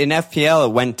deflected, but in FPL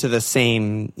it went to the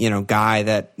same guy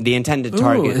that the intended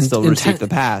target still received the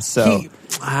pass. So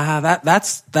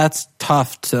that's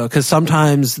tough too, because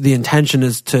sometimes the intention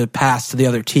is to pass to the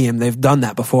other team. They've done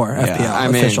that before. FPL,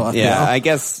 official FPL. Yeah, I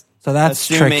guess. So that's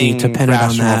tricky to pin it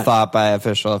on that. Thought by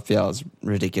official FPL is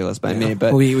ridiculous by me,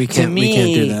 but we can't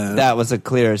do that. That was a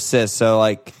clear assist.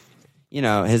 So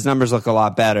his numbers look a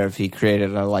lot better if he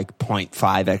created a 0.5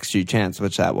 XG chance,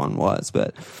 which that one was.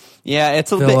 But yeah,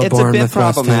 it's a bit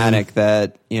problematic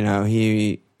that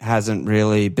he hasn't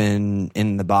really been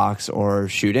in the box or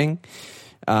shooting.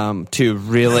 Two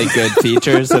really good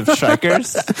features of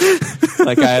strikers.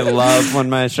 I love when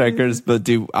my strikers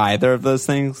do either of those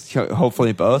things.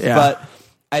 Hopefully both. Yeah. But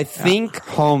I think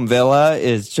home Villa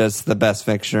is just the best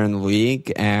fixture in the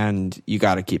league, and you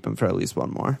got to keep him for at least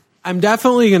one more. I'm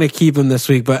definitely going to keep him this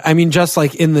week, but just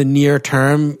in the near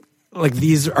term,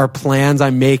 these are plans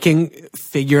I'm making,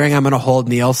 figuring I'm going to hold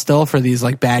Neil still for these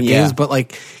bad games.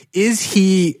 But is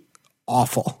he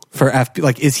awful for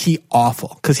FP? Is he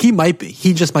awful? Because he might be.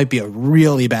 He just might be a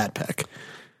really bad pick.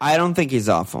 I don't think he's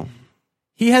awful.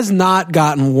 He has not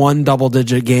gotten one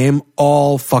double-digit game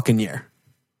all fucking year.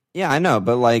 Yeah, I know,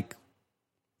 but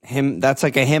him, that's a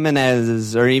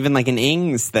Jimenez or even an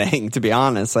Ings thing, to be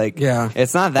honest.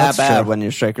 It's not that bad when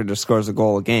your striker just scores a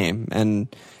goal a game.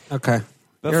 And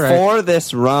before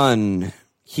this run,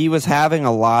 he was having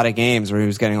a lot of games where he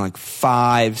was getting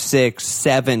 5, 6,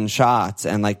 7 shots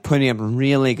and putting up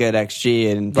really good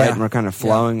XG, and Brighton were kind of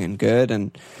flowing and good.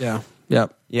 And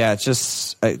it's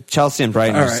just Chelsea and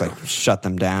Brighton just shut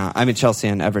them down. I mean, Chelsea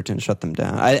and Everton shut them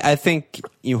down. I think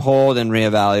you hold and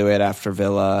reevaluate after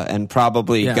Villa, and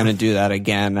probably going to do that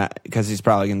again because he's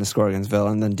probably going to score against Villa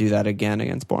and then do that again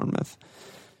against Bournemouth.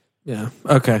 Yeah.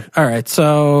 Okay. All right.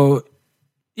 So,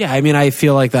 I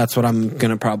feel like that's what I'm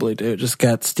going to probably do. Just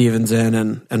get Stevens in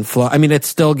and flow. It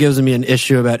still gives me an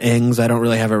issue about Ings. I don't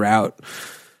really have a route,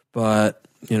 but,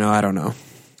 I don't know.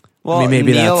 Well,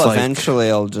 maybe Neil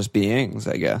eventually will just be Ings,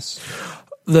 I guess.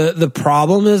 The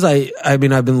problem is I've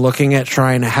been looking at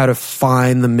trying how to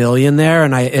find the million there,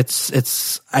 and I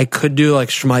could do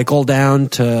Schmeichel down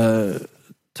to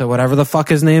whatever the fuck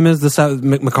his name is,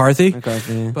 McCarthy.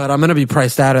 But I'm going to be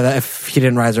priced out of that if he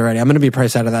didn't rise already. I'm going to be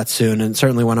priced out of that soon, and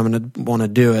certainly when I'm going to want to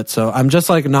do it. So I'm just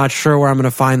not sure where I'm going to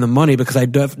find the money, because I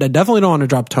definitely don't want to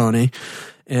drop Tony,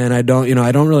 and I don't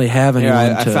really have anyone.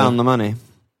 I found the money.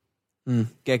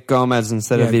 Get Gomez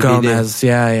instead of VVD. Gomez,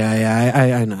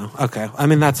 I know. Okay,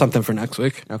 that's something for next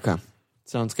week. Okay,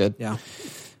 sounds good.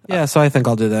 Yeah, so I think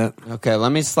I'll do that. Okay,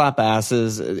 let me slap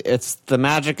asses. It's the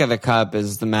magic of the cup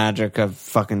is the magic of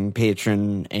fucking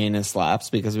patron anus slaps,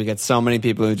 because we get so many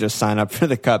people who just sign up for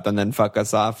the cup and then fuck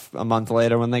us off a month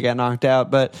later when they get knocked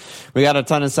out. But we got a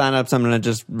ton of signups. I'm going to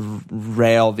just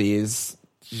rail these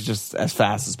just as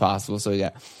fast as possible. So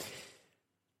yeah.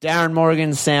 Darren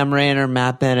Morgan, Sam Rayner,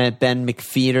 Matt Bennett, Ben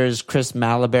McFeeters, Chris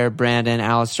Malabert, Brandon,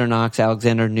 Alistair Knox,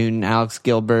 Alexander Newton, Alex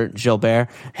Gilbert,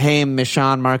 Haim,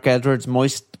 Michon, Mark Edwards,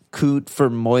 Moist Coot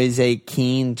for Moise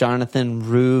Keane, Jonathan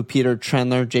Rue, Peter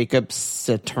Trendler, Jacob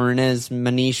Saturnes,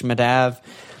 Manish Madav,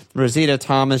 Rosita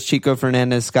Thomas, Chico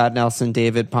Fernandez, Scott Nelson,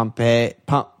 David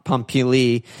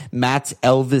Pompili, Matt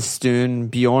Elvistune,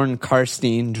 Bjorn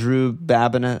Karstein, Drew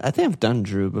Babina. I think I've done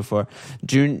Drew before.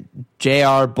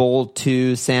 J.R. Bowl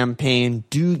 2, Sam Payne,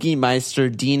 Doogie Meister,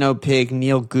 Dino Pig,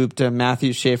 Neil Gupta,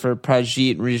 Matthew Schaefer,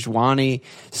 Prajit Rijwani,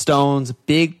 Stones,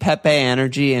 Big Pepe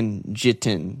Energy, and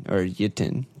Jitin.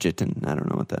 I don't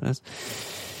know what that is.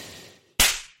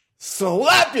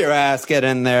 Slap your ass, get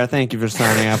in there. Thank you for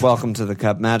signing up. Welcome to the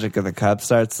Cup. Magic of the Cup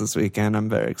starts this weekend. I'm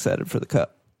very excited for the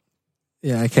Cup.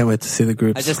 Yeah, I can't wait to see the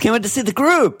groups. I just can't wait to see the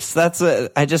groups. That's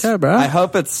what I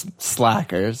hope it's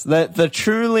slackers. The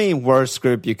truly worst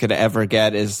group you could ever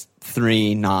get is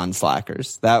 3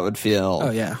 non-slackers. That would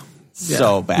feel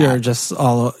so bad.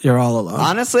 You're all alone.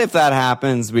 Honestly, if that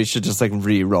happens, we should just like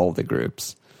re-roll the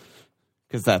groups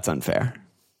because that's unfair.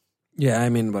 Yeah, I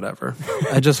mean, whatever.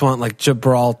 I just want like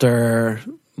Gibraltar,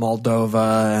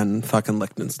 Moldova, and fucking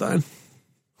Liechtenstein.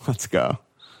 Let's go.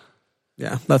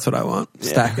 Yeah, that's what I want.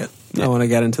 Stack it. I want to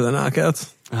get into the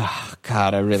knockouts. Oh,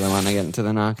 God, I really want to get into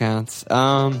the knockouts.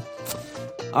 All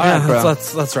right, bro.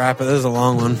 Let's wrap it. This is a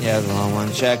long one. Yeah, it's a long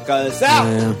one. Check us out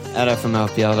at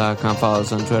FMLPL.com. Follow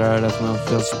us on Twitter at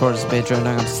FMLPL. Support us at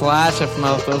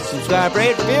Patreon.com/FMLPL. Subscribe,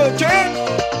 rate, review,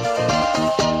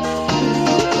 cheers!